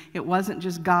mystery. It wasn't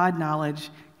just God knowledge.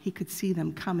 He could see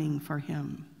them coming for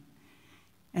him.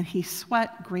 And he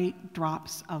sweat great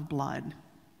drops of blood.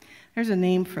 There's a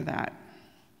name for that.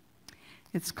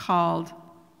 It's called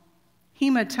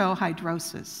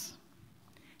hematohydrosis.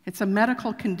 It's a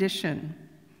medical condition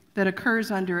that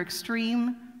occurs under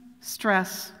extreme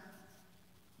stress.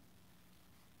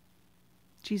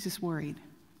 Jesus worried.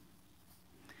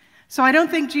 So I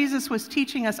don't think Jesus was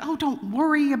teaching us, oh, don't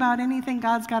worry about anything.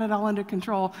 God's got it all under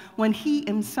control, when he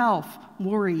himself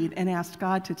worried and asked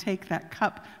God to take that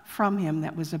cup from him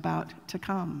that was about to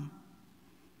come.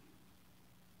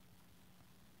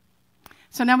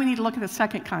 So now we need to look at the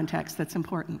second context that's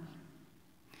important.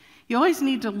 You always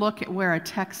need to look at where a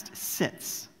text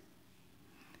sits.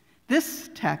 This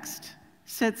text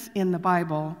sits in the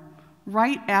Bible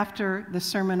right after the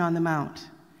Sermon on the Mount.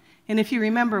 And if you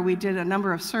remember, we did a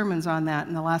number of sermons on that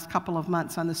in the last couple of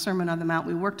months on the Sermon on the Mount.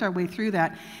 We worked our way through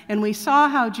that, and we saw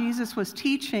how Jesus was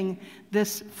teaching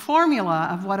this formula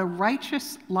of what a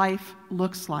righteous life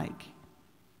looks like.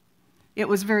 It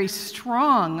was very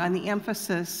strong on the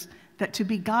emphasis that to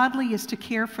be godly is to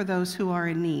care for those who are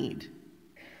in need,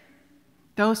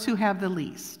 those who have the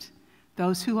least,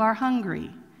 those who are hungry,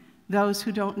 those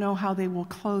who don't know how they will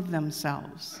clothe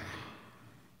themselves.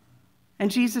 And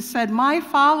Jesus said, my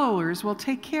followers will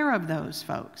take care of those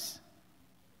folks.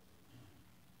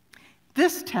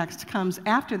 This text comes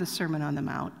after the Sermon on the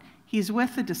Mount. He's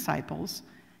with the disciples.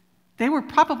 They were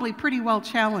probably pretty well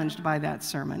challenged by that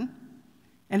sermon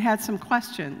and had some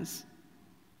questions.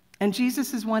 And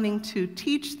Jesus is wanting to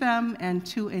teach them and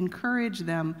to encourage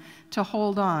them to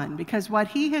hold on, because what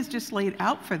he has just laid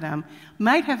out for them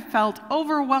might have felt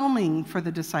overwhelming for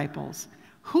the disciples.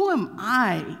 Who am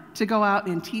I to go out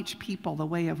and teach people the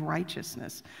way of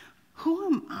righteousness? Who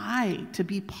am I to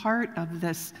be part of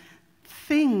this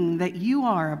thing that you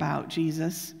are about,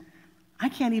 Jesus? I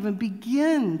can't even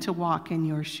begin to walk in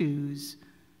your shoes.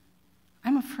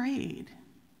 I'm afraid.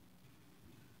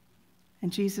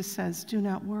 And Jesus says, do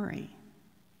not worry.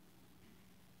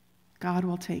 God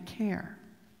will take care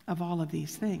of all of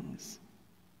these things.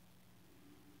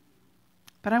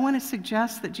 But I want to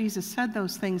suggest that Jesus said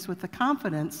those things with the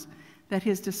confidence that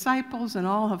his disciples and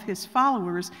all of his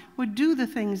followers would do the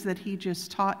things that he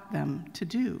just taught them to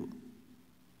do.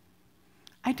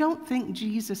 I don't think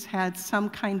Jesus had some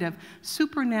kind of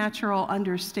supernatural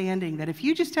understanding that if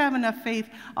you just have enough faith,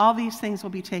 all these things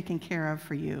will be taken care of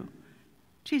for you.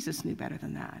 Jesus knew better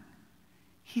than that.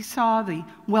 He saw the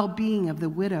well-being of the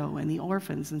widow and the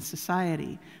orphans in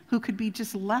society who could be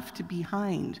just left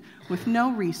behind with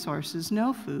no resources,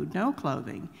 no food, no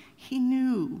clothing. He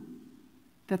knew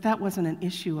that that wasn't an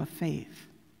issue of faith.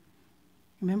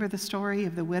 Remember the story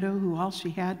of the widow who all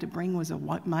she had to bring was a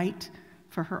mite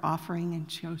for her offering,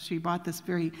 and she brought this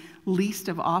very least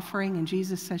of offering, and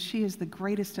Jesus says she is the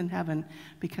greatest in heaven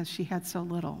because she had so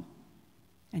little,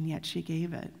 and yet she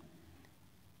gave it.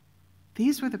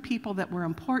 These were the people that were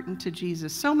important to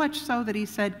Jesus, so much so that he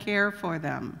said, care for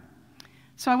them.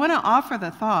 So I want to offer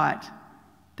the thought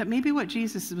that maybe what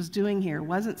Jesus was doing here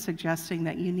wasn't suggesting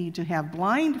that you need to have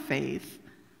blind faith,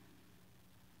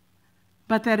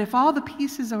 but that if all the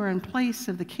pieces are in place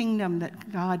of the kingdom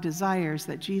that God desires,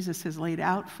 that Jesus has laid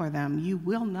out for them, you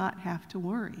will not have to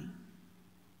worry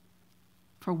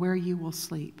for where you will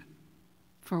sleep,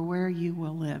 for where you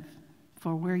will live,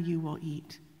 for where you will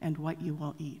eat, and what you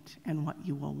will eat, and what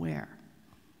you will wear.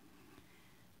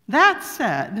 That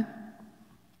said,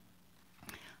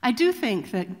 I do think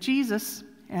that Jesus,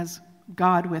 as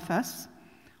God with us,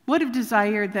 would have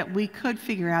desired that we could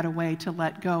figure out a way to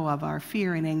let go of our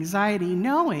fear and anxiety,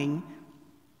 knowing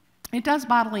it does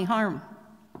bodily harm.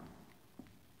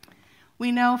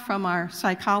 We know from our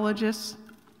psychologists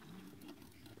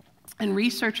and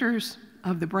researchers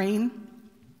of the brain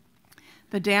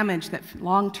the damage that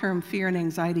long-term fear and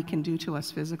anxiety can do to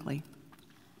us physically.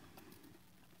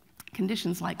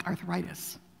 Conditions like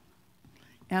arthritis,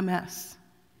 MS,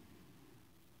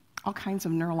 all kinds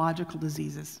of neurological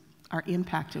diseases are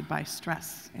impacted by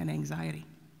stress and anxiety.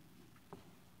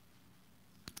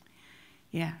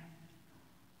 Yeah.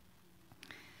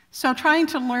 So trying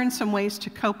to learn some ways to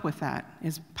cope with that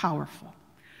is powerful.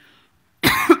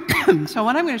 So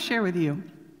what I'm going to share with you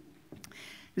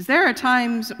is there are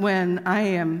times when I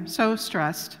am so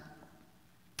stressed.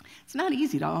 It's not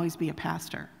easy to always be a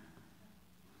pastor.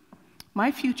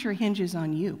 My future hinges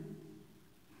on you.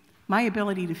 My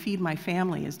ability to feed my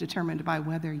family is determined by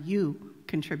whether you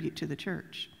contribute to the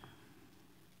church.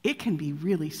 It can be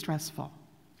really stressful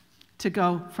to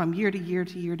go from year to year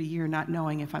to year to year not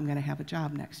knowing if I'm going to have a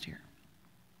job next year.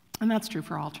 And that's true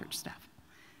for all church staff.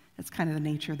 It's kind of the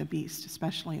nature of the beast,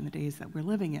 especially in the days that we're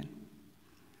living in.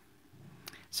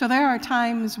 So there are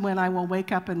times when I will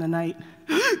wake up in the night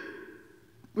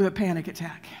with a panic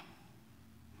attack.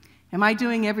 Am I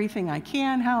doing everything I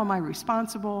can? How am I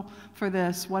responsible for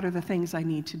this? What are the things I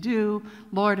need to do?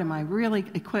 Lord, am I really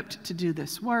equipped to do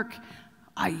this work?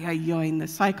 And the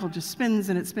cycle just spins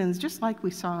and it spins, just like we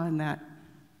saw in that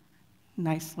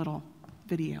nice little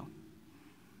video.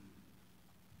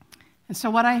 And so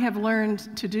what I have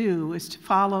learned to do is to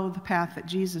follow the path that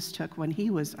Jesus took when he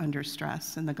was under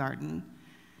stress in the garden.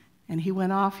 And he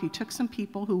went off, he took some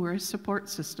people who were his support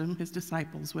system, his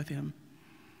disciples with him.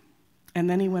 And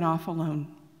then he went off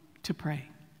alone to pray.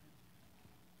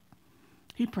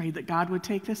 He prayed that God would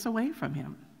take this away from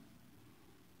him.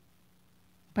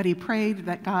 But he prayed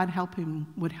that God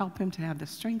would help him to have the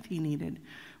strength he needed,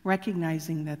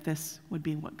 recognizing that this would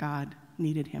be what God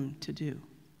needed him to do.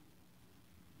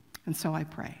 And so I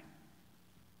pray.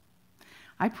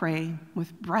 I pray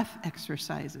with breath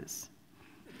exercises.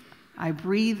 I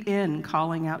breathe in,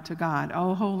 calling out to God,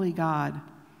 "Oh, holy God,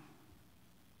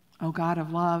 oh God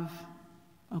of love,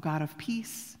 oh God of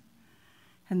peace."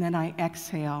 And then I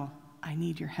exhale, "I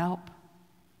need your help.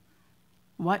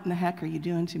 What in the heck are you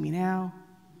doing to me now?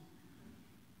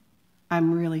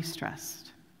 I'm really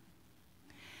stressed."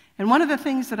 And one of the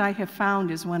things that I have found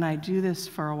is when I do this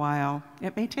for a while,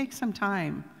 it may take some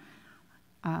time.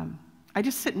 I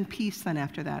just sit in peace then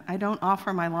after that. I don't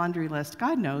offer my laundry list.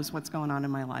 God knows what's going on in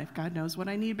my life. God knows what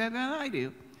I need better than I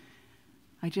do.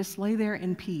 I just lay there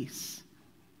in peace.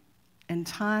 And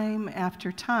time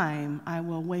after time, I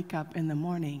will wake up in the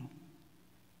morning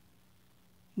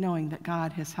knowing that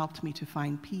God has helped me to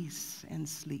find peace and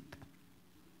sleep.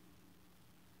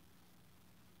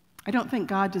 I don't think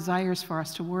God desires for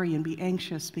us to worry and be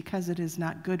anxious because it is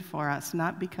not good for us,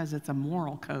 not because it's a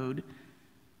moral code,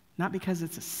 not because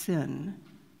it's a sin.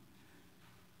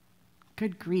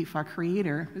 Good grief, our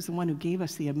Creator is the one who gave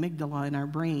us the amygdala in our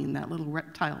brain, that little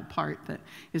reptile part that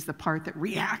is the part that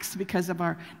reacts because of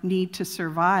our need to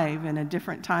survive in a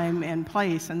different time and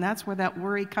place, and that's where that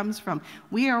worry comes from.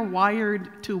 We are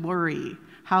wired to worry.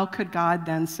 How could God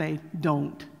then say,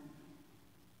 don't?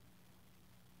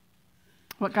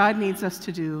 What God needs us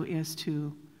to do is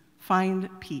to find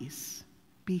peace,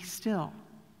 be still,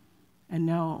 and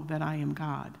know that I am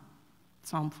God.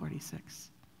 Psalm 46.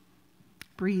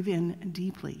 Breathe in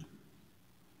deeply.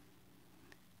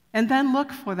 And then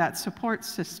look for that support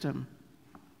system.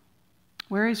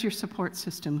 Where is your support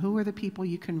system? Who are the people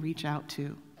you can reach out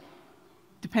to?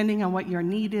 Depending on what your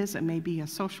need is, it may be a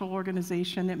social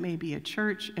organization, it may be a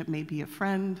church, it may be a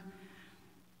friend,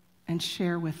 and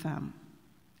share with them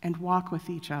and walk with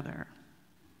each other.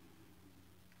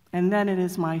 And then it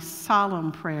is my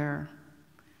solemn prayer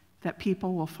that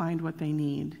people will find what they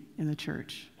need in the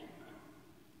church.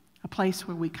 A place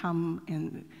where we come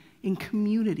and in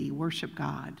community worship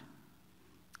God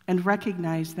and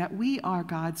recognize that we are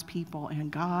God's people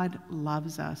and God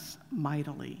loves us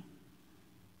mightily.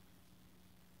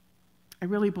 I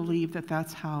really believe that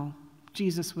that's how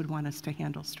Jesus would want us to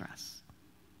handle stress.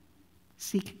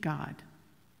 Seek God,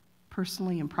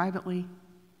 personally and privately,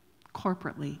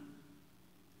 corporately,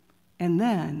 and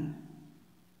then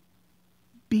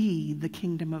be the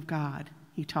kingdom of God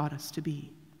he taught us to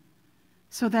be,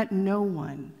 so that no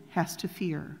one has to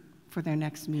fear for their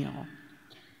next meal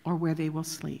or where they will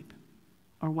sleep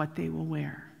or what they will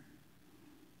wear.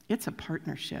 It's a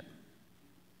partnership.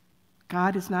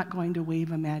 God is not going to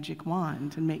wave a magic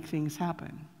wand and make things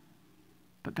happen,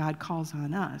 but God calls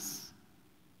on us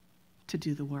to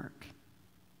do the work.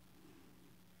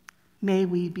 May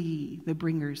we be the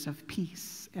bringers of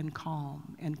peace and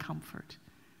calm and comfort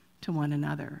to one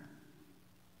another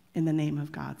in the name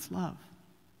of God's love.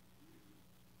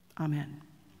 Amen.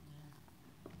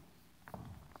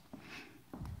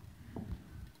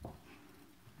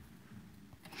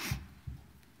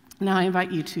 Now I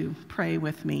invite you to pray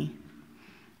with me.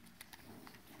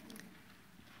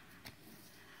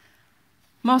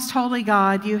 Most holy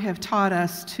God, you have taught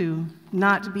us to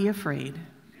not be afraid.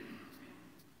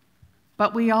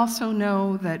 But we also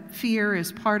know that fear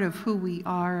is part of who we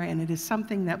are, and it is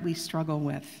something that we struggle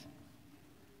with.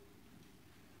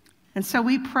 And so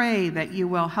we pray that you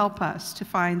will help us to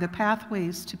find the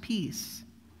pathways to peace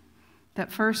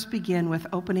that first begin with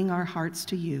opening our hearts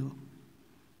to you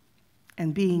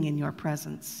and being in your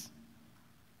presence.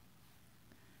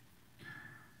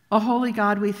 Oh, holy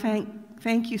God, we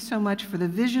thank you so much for the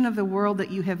vision of the world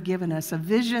that you have given us, a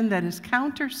vision that is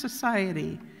counter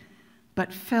society,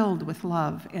 but filled with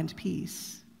love and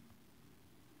peace.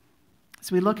 As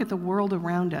we look at the world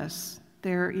around us,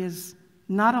 there is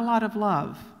not a lot of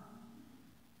love,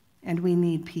 and we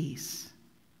need peace.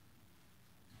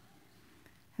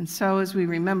 And so as we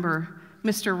remember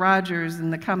Mr. Rogers in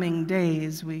the coming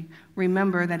days, we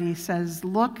remember that he says,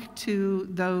 look to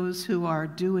those who are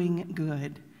doing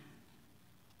good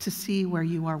to see where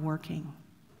you are working.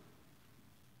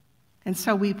 And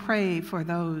so we pray for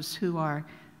those who are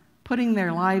putting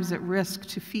their lives at risk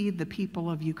to feed the people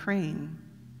of Ukraine.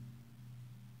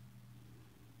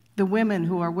 The women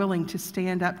who are willing to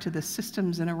stand up to the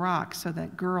systems in Iraq so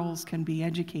that girls can be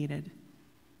educated.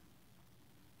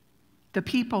 The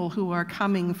people who are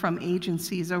coming from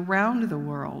agencies around the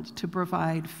world to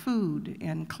provide food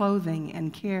and clothing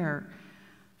and care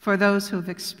for those who have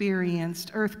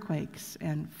experienced earthquakes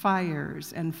and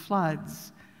fires and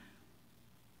floods.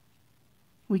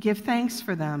 We give thanks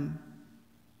for them,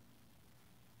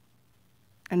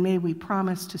 and may we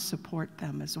promise to support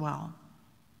them as well.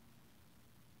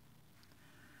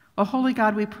 Oh, holy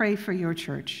God, we pray for your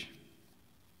church.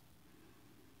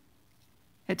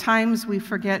 At times we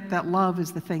forget that love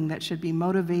is the thing that should be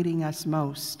motivating us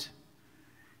most.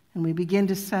 And we begin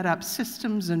to set up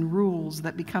systems and rules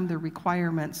that become the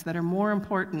requirements that are more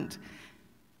important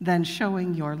than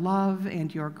showing your love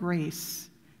and your grace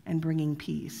and bringing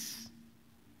peace.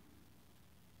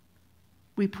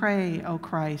 We pray, O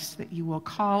Christ, that you will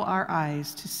call our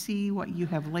eyes to see what you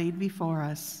have laid before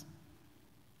us,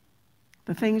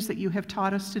 the things that you have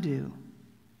taught us to do,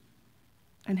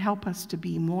 and help us to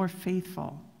be more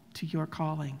faithful to your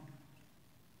calling.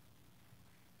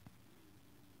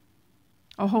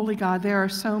 Oh, holy God, there are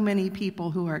so many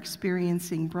people who are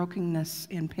experiencing brokenness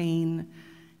and pain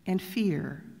and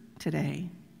fear today.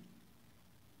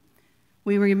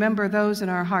 We remember those in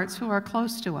our hearts who are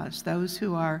close to us, those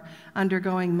who are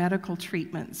undergoing medical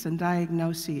treatments and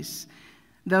diagnoses,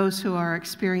 those who are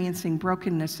experiencing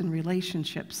brokenness in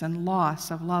relationships and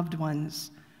loss of loved ones.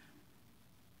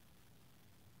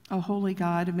 Oh, holy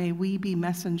God, may we be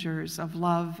messengers of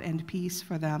love and peace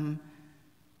for them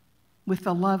with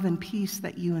the love and peace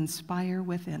that you inspire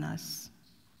within us.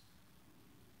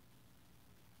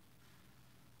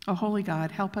 Oh, holy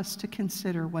God, help us to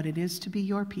consider what it is to be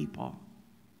your people,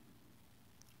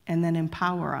 and then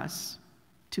empower us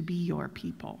to be your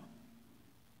people.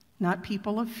 Not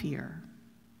people of fear,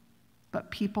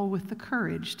 but people with the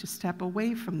courage to step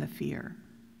away from the fear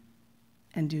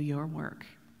and do your work.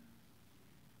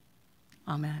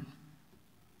 Amen.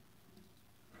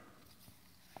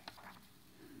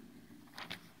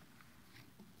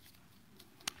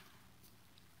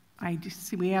 I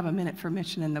see we have a minute for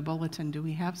mission in the bulletin. Do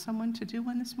we have someone to do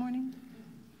one this morning?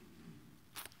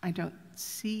 I don't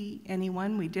see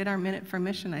anyone. We did our minute for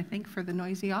mission, I think, for the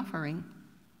noisy offering.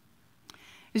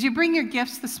 As you bring your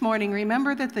gifts this morning,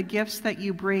 remember that the gifts that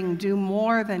you bring do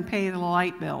more than pay the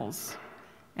light bills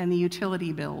and the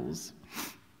utility bills.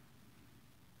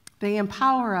 They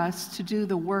empower us to do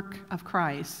the work of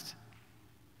Christ.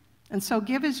 And so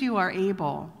give as you are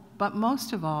able, but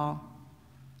most of all,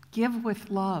 give with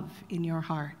love in your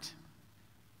heart.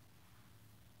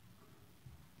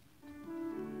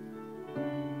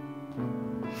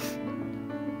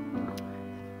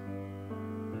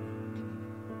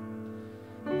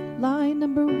 Line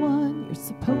number 1, you're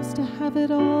supposed to have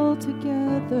it all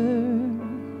together.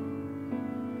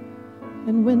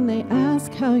 And when they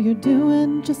ask how you're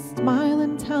doing, just smile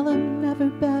and tell them never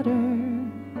better.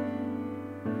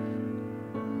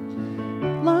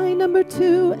 Line number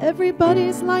 2,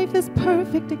 everybody's life is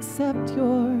perfect except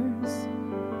yours.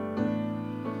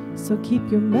 So keep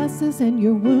your messes and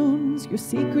your wounds, your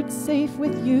secrets safe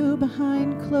with you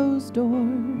behind closed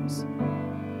doors.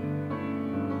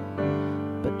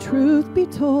 But truth be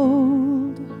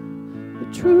told, the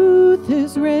truth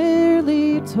is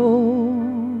rarely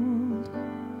told.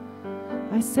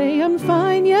 I say I'm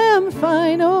fine, yeah, I'm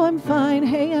fine, oh, I'm fine,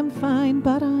 hey, I'm fine,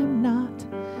 but I'm not.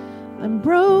 I'm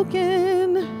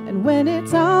broken, and when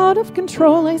it's out of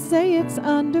control, I say it's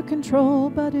under control,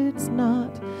 but it's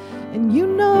not. And you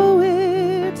know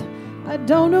it. I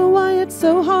don't know why it's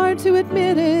so hard to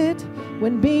admit it,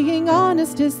 when being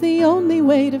honest is the only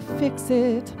way to fix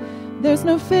it. There's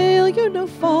no failure, no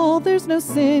fall, there's no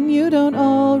sin you don't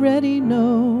already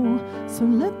know. So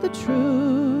let the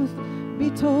truth be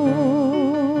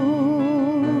told.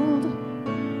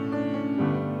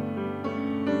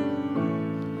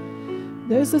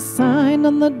 There's a sign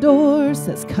on the door,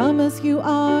 says come as you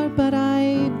are, but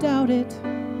I doubt it.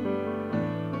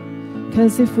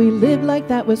 'Cause if we lived like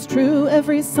that was true,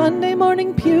 every Sunday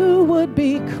morning pew would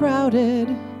be crowded.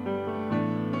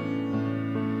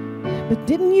 But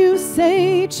didn't you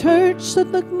say church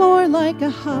should look more like a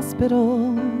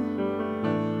hospital?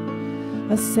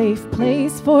 A safe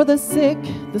place for the sick,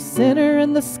 the sinner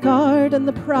and the scarred and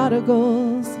the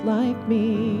prodigals like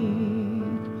me.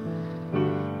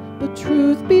 But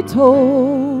truth be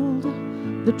told,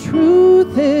 the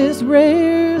truth is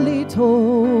rarely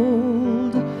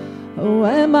told. Oh,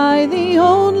 am I the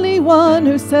only one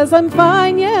who says I'm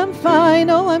fine? Yeah, I'm fine.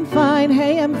 Oh, I'm fine.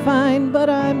 Hey, I'm fine, but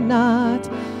I'm not.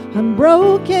 I'm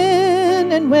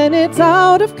broken, and when it's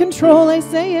out of control, I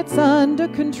say it's under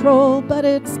control, but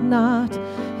it's not.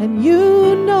 And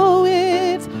you know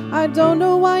it. I don't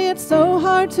know why it's so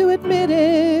hard to admit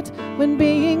it, when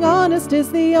being honest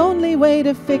is the only way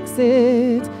to fix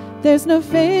it. There's no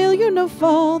failure, no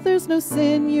fall, there's no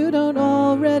sin you don't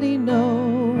already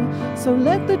know. So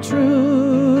let the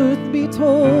truth be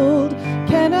told.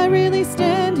 Can I really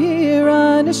stand here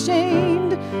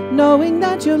unashamed, knowing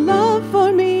that your love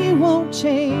for me won't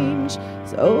change?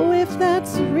 So if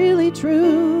that's really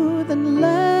true, then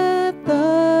let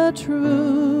the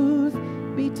truth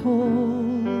be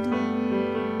told.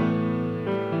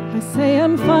 I say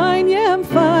I'm fine, yeah, I'm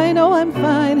fine, oh, I'm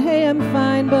fine, hey, I'm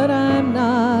fine, but I'm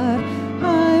not.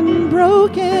 I'm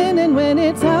broken, and when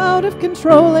it's out of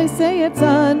control, I say it's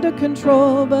under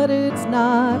control, but it's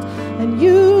not. And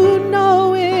you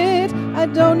know it. I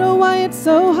don't know why it's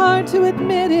so hard to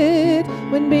admit it,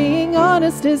 when being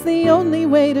honest is the only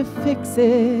way to fix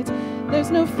it. There's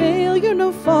no failure,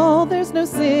 no fall, there's no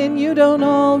sin you don't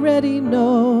already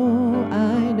know.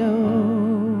 I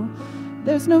know.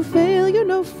 There's no failure,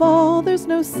 no fall, there's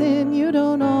no sin you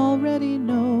don't already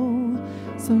know.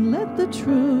 So let the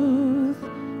truth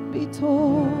be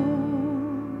told.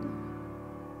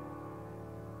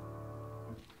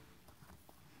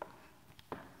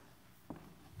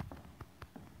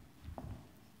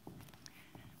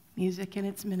 Music and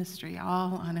its ministry,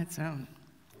 all on its own.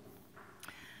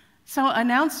 So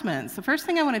announcements. The first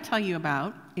thing I want to tell you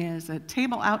about is a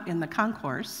table out in the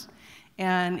concourse,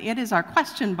 and it is our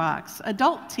question box.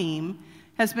 Adult team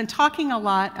has been talking a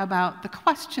lot about the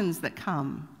questions that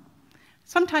come.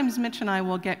 Sometimes Mitch and I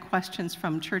will get questions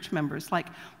from church members like,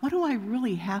 what do I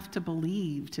really have to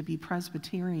believe to be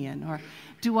Presbyterian? Or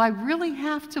do I really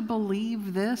have to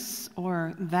believe this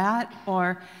or that?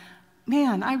 Or,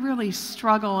 man, I really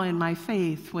struggle in my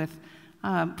faith with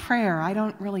prayer. I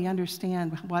don't really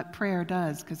understand what prayer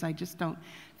does because I just don't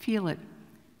feel it.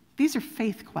 These are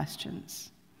faith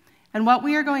questions. And what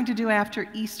we are going to do after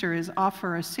Easter is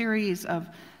offer a series of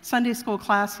Sunday school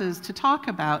classes to talk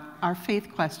about our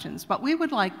faith questions. But we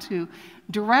would like to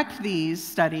direct these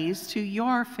studies to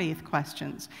your faith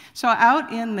questions. So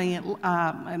out in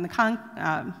the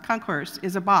concourse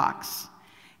is a box.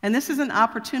 And this is an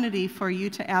opportunity for you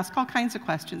to ask all kinds of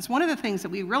questions. One of the things that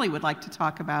we really would like to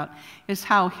talk about is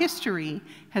how history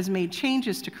has made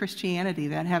changes to Christianity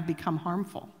that have become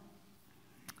harmful.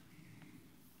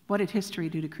 What did history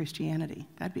do to Christianity?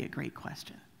 That'd be a great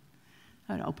question.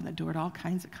 That would open the door to all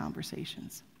kinds of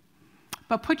conversations.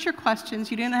 But put your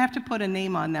questions, you don't have to put a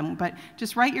name on them, but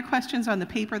just write your questions on the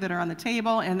paper that are on the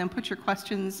table and then put your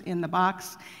questions in the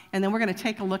box, and then we're going to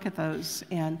take a look at those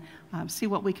and see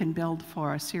what we can build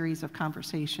for a series of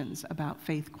conversations about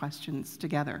faith questions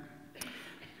together.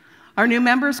 Our new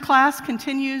members class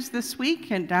continues this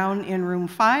week and down in room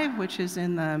 5, which is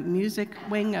in the music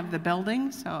wing of the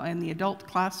building, so in the adult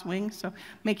class wing. So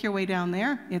make your way down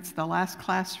there. It's the last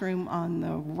classroom on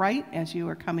the right as you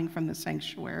are coming from the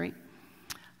sanctuary.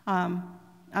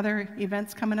 Other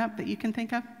events coming up that you can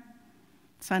think of?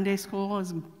 Sunday school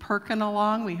is perking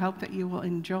along. We hope that you will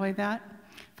enjoy that.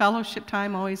 Fellowship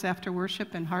time always after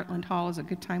worship in Heartland Hall is a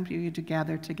good time for you to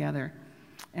gather together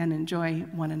and enjoy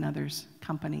one another's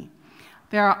company.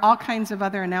 There are all kinds of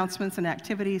other announcements and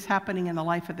activities happening in the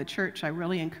life of the church. I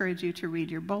really encourage you to read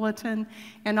your bulletin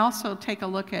and also take a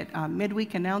look at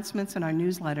midweek announcements in our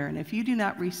newsletter. And if you do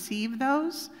not receive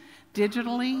those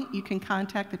digitally, you can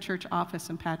contact the church office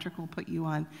and Patrick will put you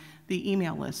on the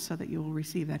email list so that you will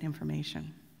receive that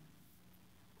information.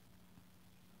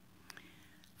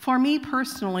 For me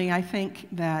personally, I think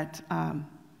that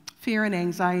fear and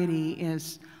anxiety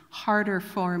is harder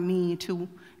for me to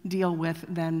deal with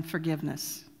than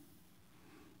forgiveness.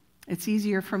 It's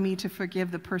easier for me to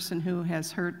forgive the person who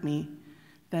has hurt me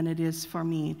than it is for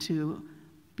me to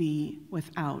be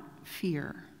without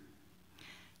fear.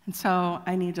 And so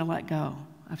I need to let go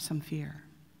of some fear.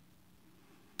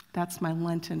 That's my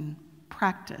Lenten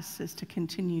practice, is to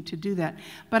continue to do that.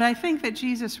 But I think that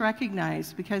Jesus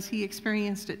recognized, because he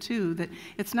experienced it too, that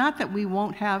it's not that we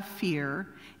won't have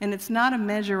fear, and it's not a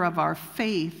measure of our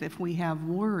faith if we have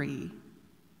worry,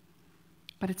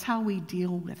 but it's how we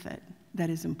deal with it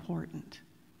that is important.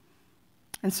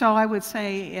 And so I would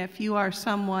say, if you are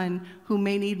someone who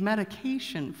may need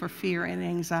medication for fear and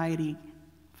anxiety,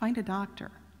 find a doctor.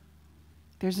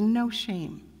 There's no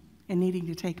shame in needing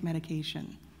to take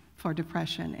medication for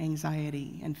depression,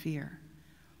 anxiety, and fear.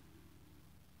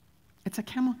 It's a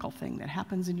chemical thing that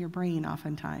happens in your brain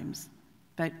oftentimes,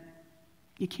 but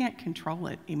you can't control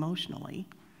it emotionally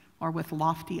or with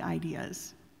lofty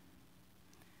ideas.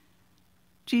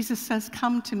 Jesus says,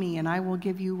 "Come to me and I will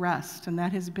give you rest," and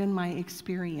that has been my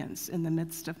experience in the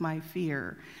midst of my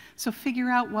fear. So figure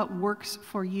out what works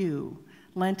for you.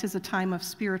 Lent is a time of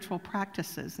spiritual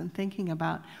practices and thinking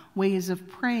about ways of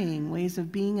praying, ways of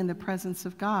being in the presence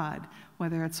of God,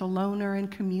 whether it's alone or in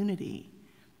community.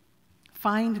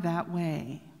 Find that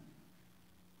way.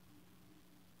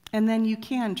 And then you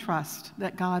can trust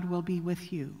that God will be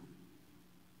with you.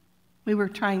 We were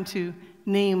trying to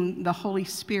name the Holy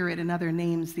Spirit in other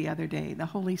names the other day. The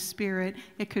Holy Spirit,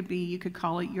 it could be, you could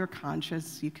call it your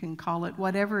conscience, you can call it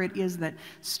whatever it is that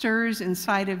stirs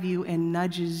inside of you and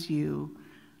nudges you.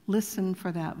 Listen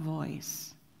for that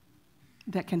voice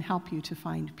that can help you to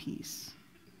find peace.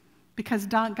 Because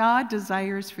God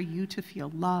desires for you to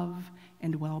feel love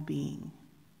and well-being.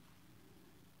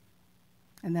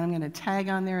 And then I'm going to tag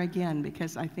on there again,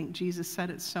 because I think Jesus said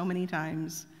it so many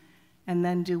times. And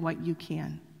then do what you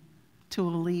can to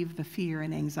relieve the fear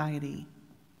and anxiety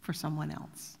for someone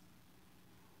else.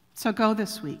 So go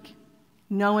this week,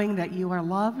 knowing that you are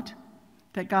loved,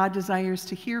 that God desires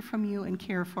to hear from you and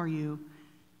care for you,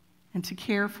 and to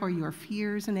care for your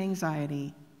fears and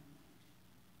anxiety.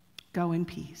 Go in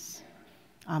peace.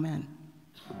 Amen.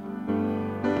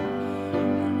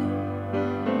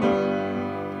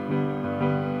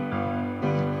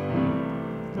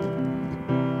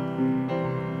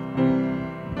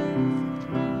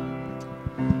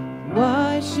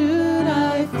 Why should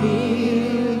I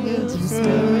feel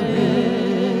discouraged?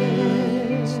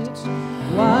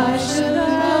 Why should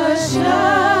the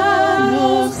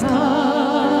shadows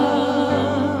come?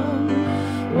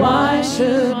 Why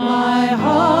should my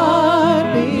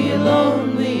heart be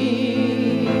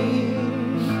lonely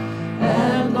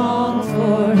and long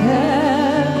for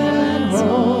heaven's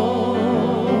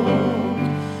home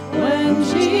when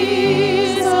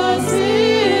Jesus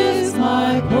is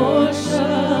my portion?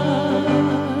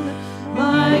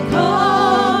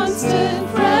 Constant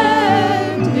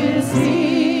friend is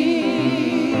he.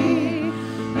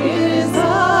 His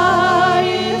eye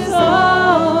is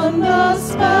on the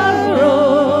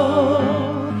sparrow,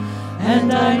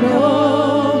 and I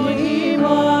know he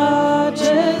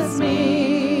watches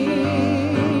me.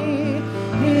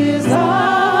 His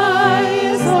eye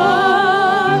is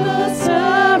on the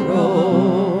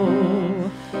sparrow,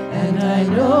 and I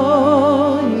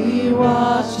know he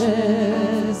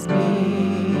watches me.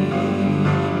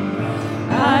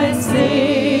 I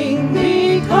sing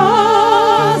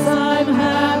because I'm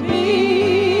happy.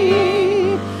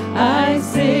 I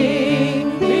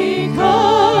sing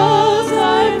because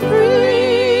I'm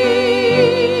free.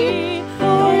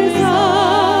 For his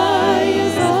eye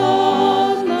is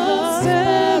on the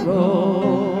sparrow,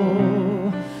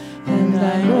 and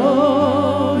I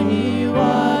know he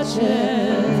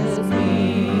watches me.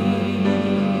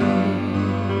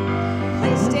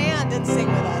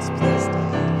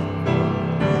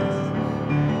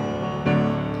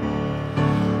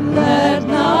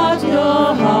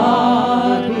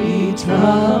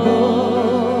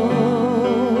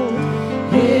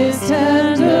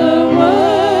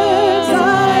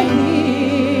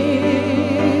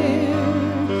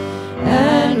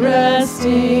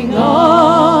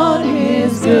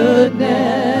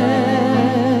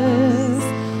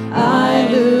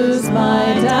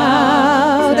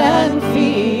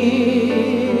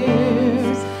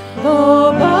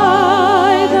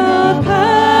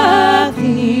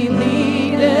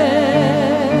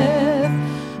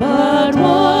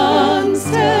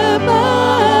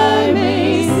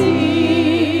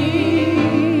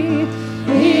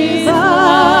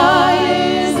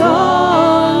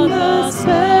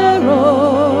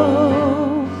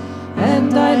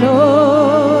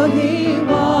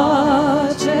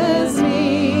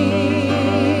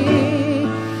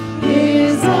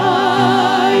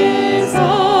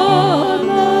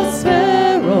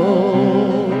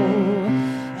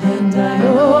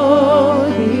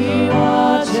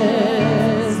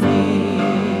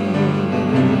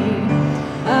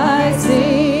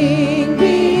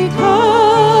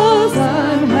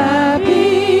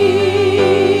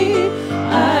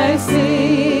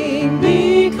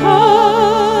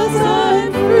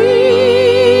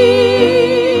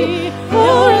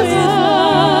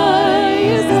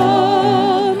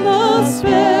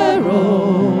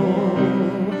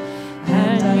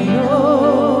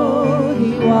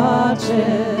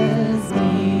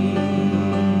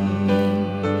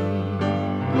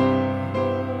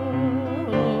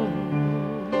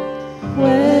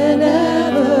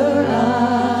 whenever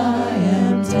I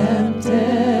am tempted,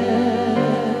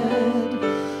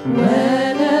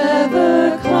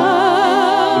 whenever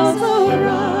clouds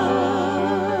arise,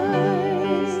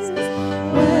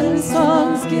 when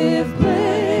songs give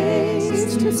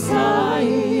place to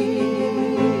sighing,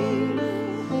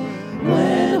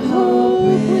 when hope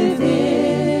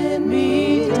within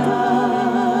me dies,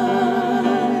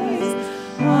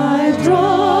 I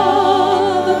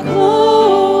draw the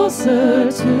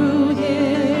closer to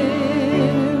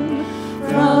Him.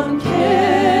 From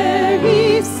care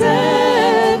He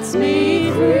sets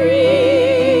me free.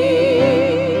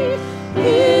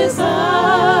 His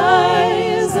eye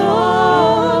is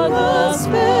on the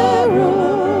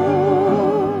sparrow,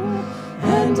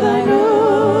 and I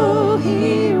know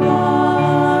He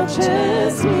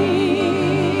watches me.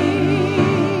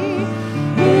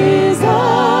 His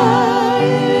eye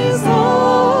is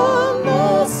on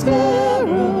the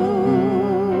sparrow,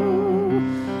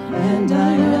 and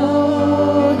I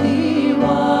know He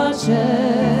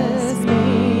watches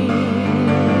me.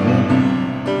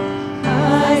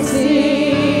 I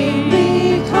sing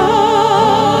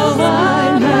because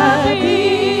I'm happy.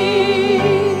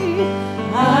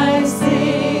 I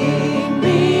sing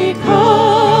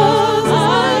because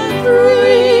I'm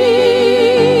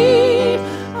free.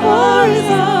 For His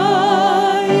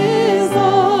eye is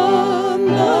on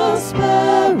the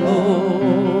sparrow,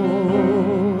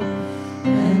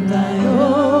 and I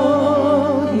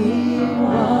know He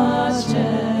watches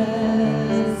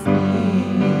me.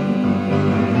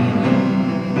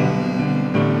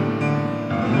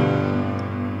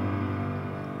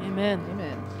 Amen.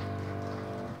 Amen.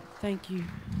 Thank you,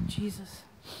 Jesus.